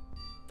trinket.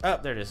 Oh,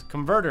 there it is.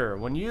 Converter.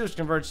 When used,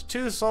 converts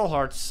 2 soul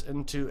hearts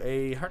into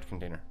a heart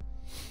container.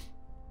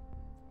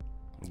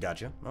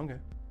 Gotcha. Okay.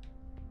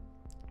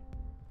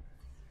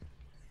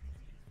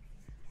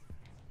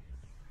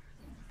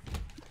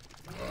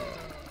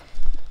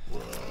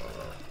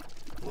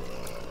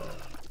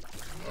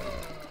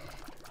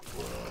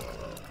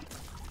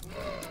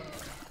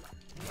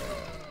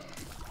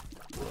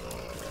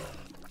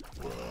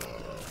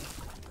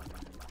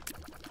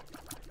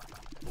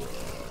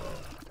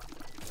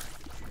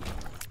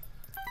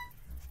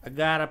 I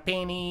got a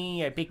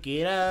penny, I pick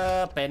it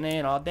up, and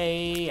then all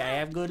day I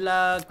have good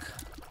luck.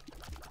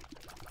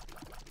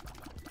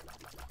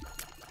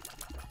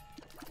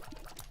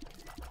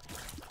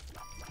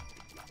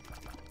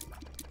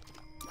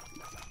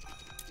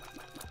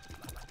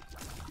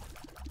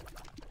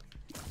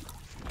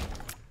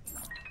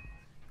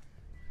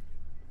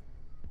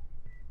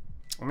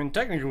 I mean,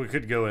 technically we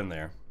could go in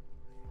there.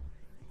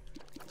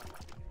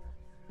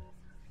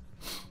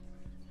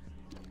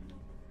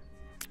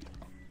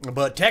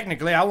 But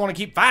technically, I want to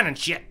keep finding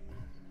shit.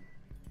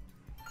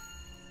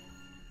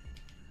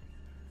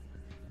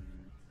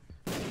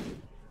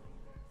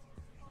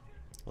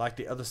 Like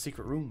the other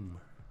secret room.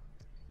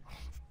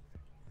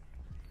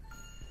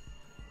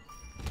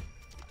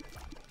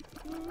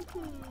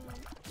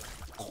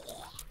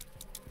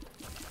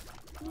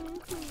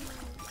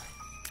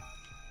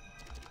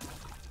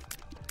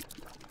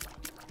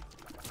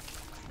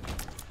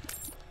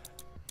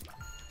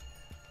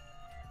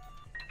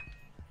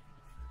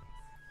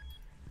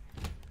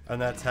 And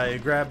that's how you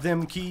grab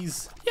them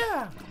keys.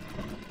 Yeah.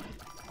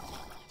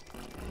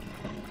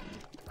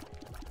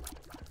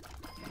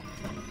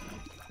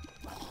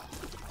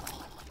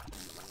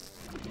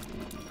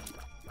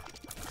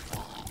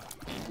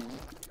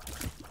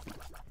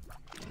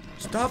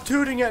 Stop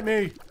tooting at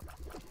me.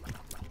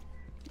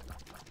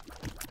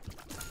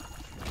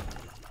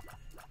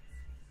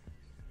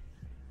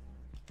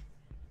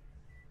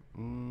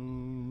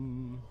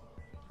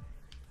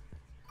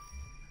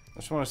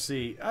 I just want to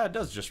see. Ah, it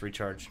does just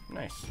recharge.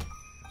 Nice.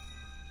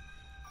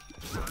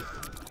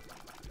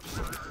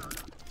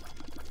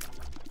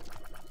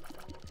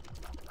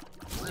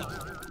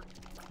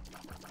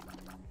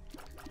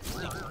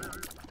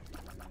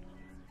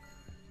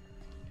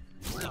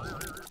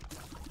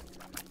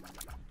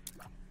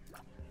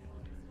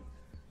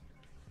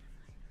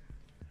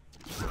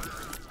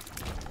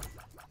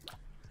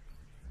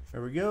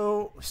 There we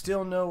go.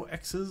 Still no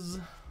X's.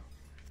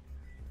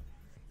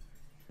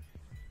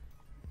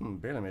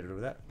 Barely made it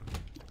over that.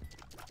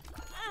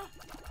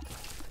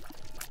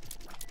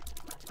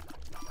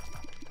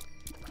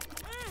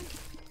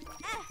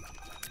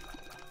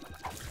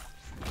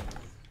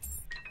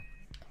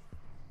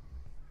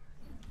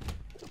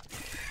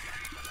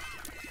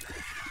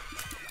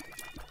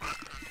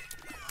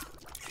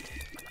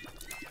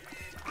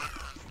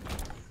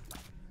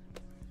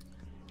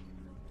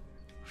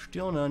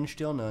 Still none,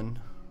 still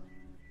none.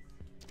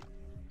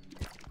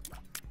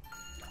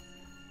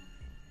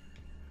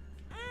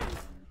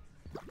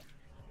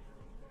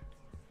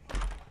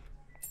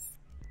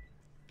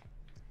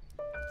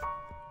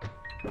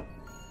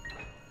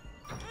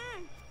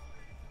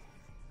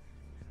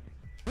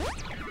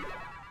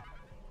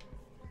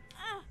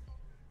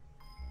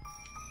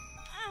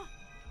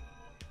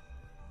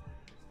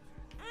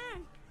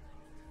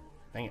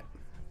 Dang it.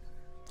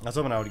 I was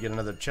hoping I would get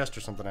another chest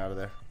or something out of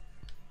there.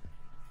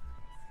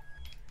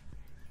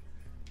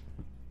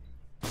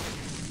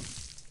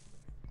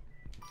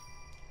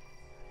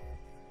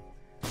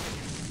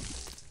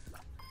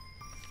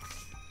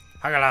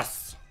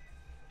 Hagalas.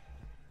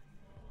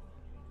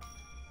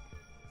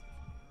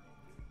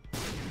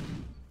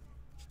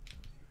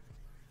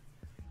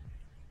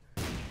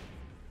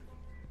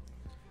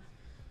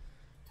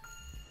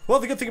 Well,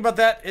 the good thing about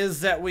that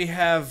is that we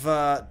have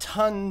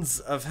tons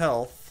of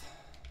health.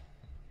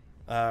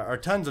 Or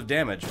tons of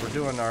damage. We're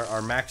doing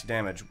our max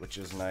damage, which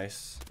is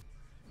nice.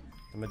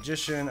 The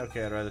Magician.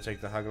 Okay, I'd rather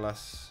take the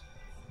Hagalas.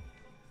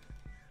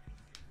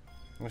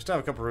 We still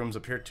have a couple rooms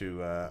up here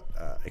to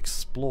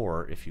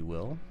explore, if you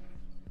will.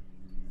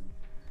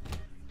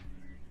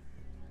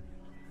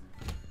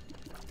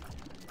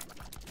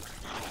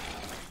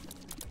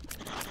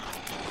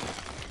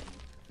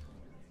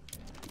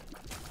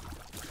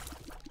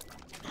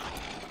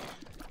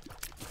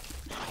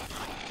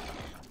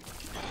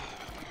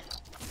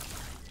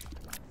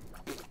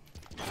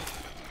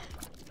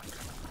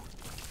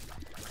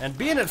 And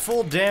being at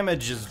full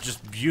damage is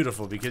just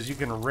beautiful because you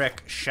can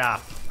wreck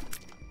shop.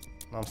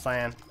 You know what I'm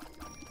saying?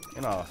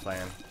 You know what I'm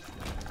saying.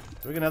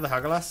 Do we get another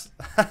Hagalas?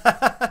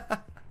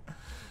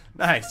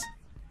 Nice.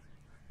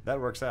 That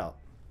works out.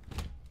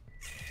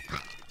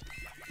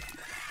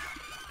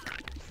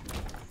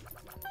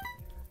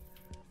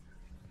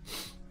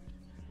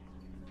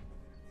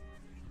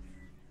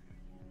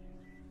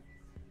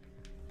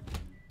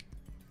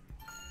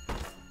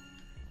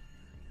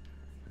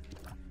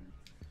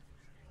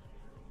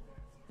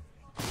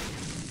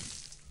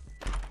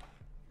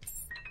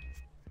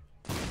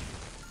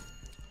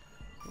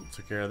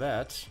 Took care of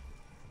that.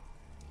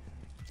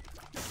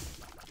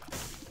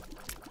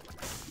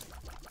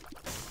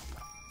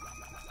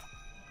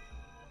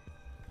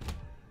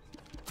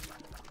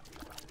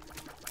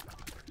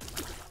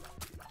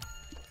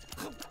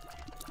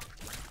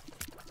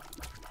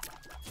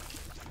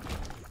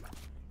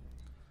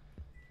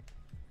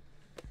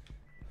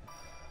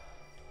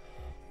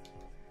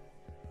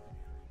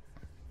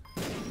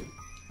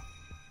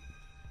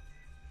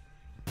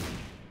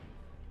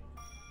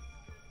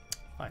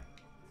 Fine.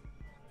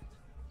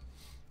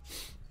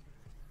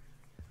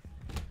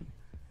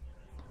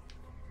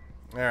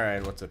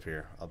 Alright, what's up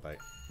here? I'll bite.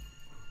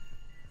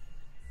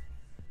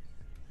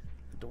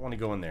 Don't want to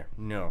go in there.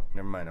 No,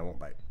 never mind, I won't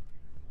bite.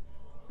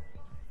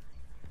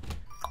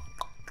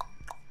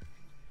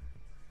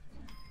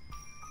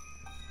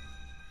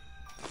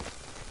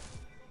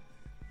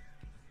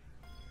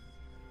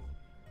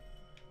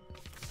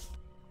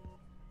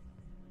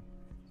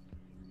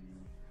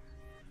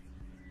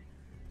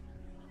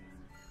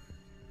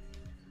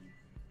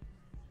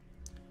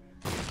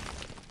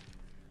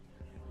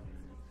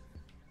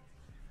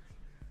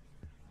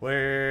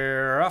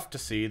 We're off to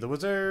see the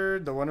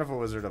wizard, the wonderful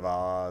Wizard of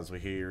Oz. We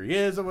hear he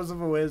is a wizard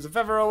of a whiz, if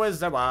ever a whiz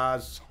there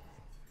was.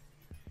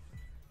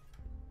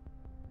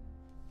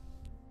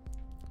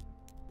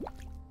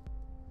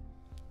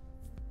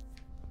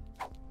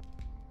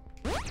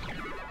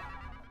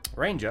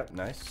 Range up,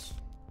 nice.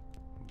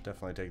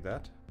 Definitely take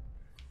that.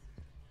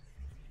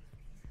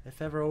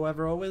 If ever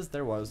a whiz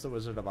there was, the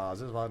Wizard of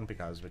Oz is one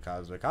because of the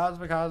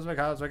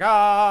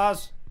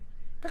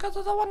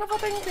wonderful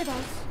things he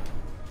does.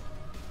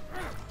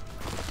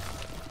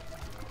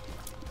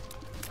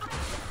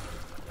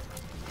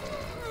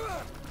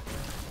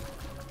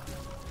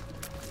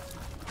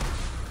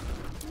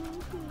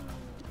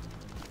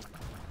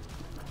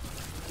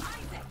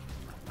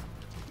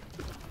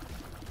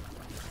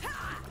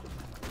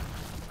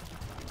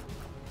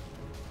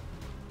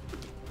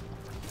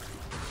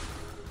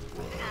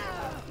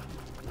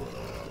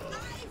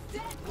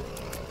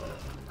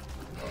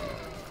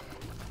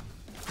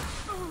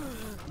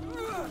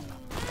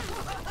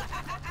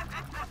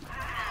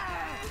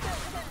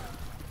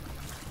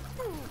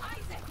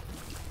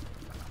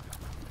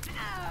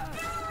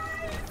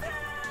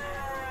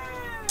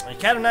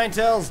 Cat of Nine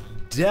Tails,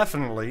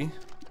 definitely.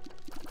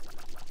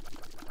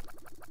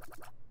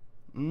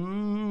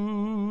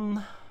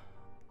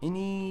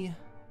 Any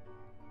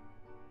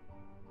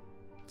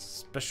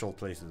special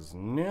places?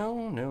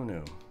 No, no,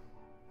 no.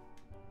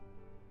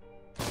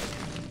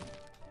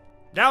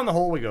 Down the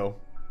hole we go.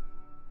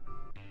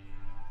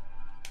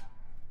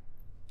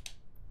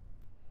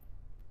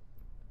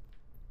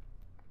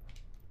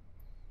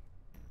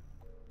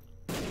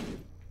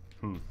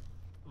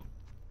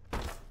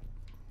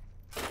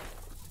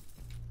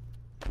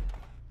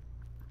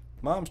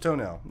 Mom's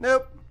toenail.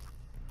 Nope.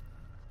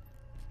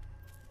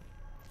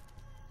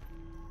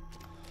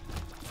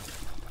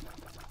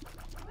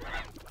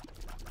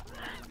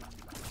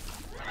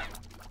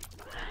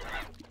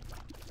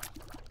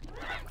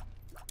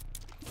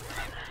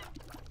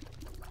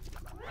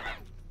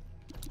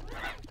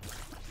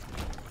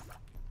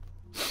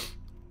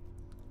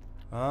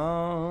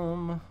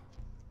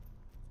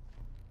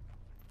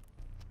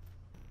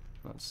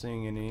 Not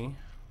seeing any.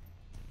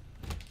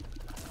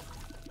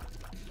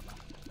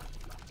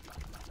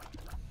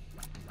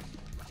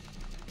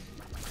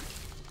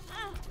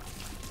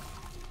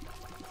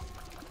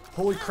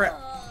 Holy crap.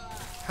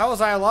 How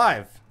was I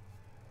alive?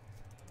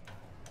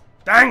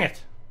 Dang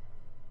it!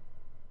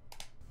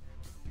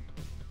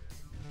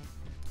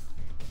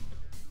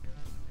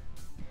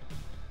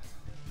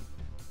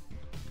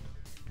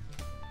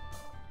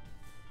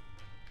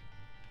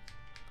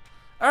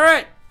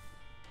 Alright.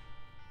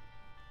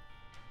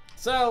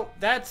 So,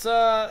 that's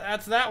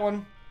that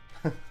one.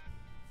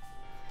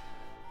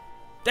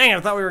 Dang it, I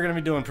thought we were going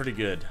to be doing pretty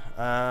good.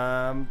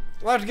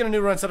 We'll have to get a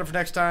new run set up for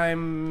next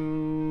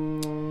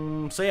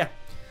time. So, yeah.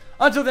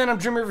 Until then, I'm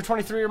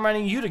Dream23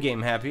 reminding you to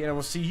game happy, and I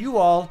will see you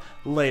all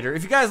later.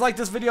 If you guys like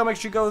this video, make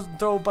sure you go and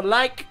throw up a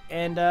like,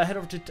 and head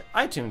over to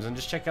iTunes and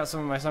just check out some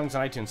of my songs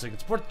on iTunes so you can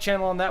support the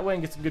channel in that way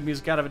and get some good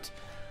music out of it.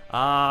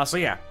 So,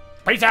 yeah.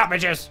 Peace out,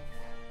 bitches!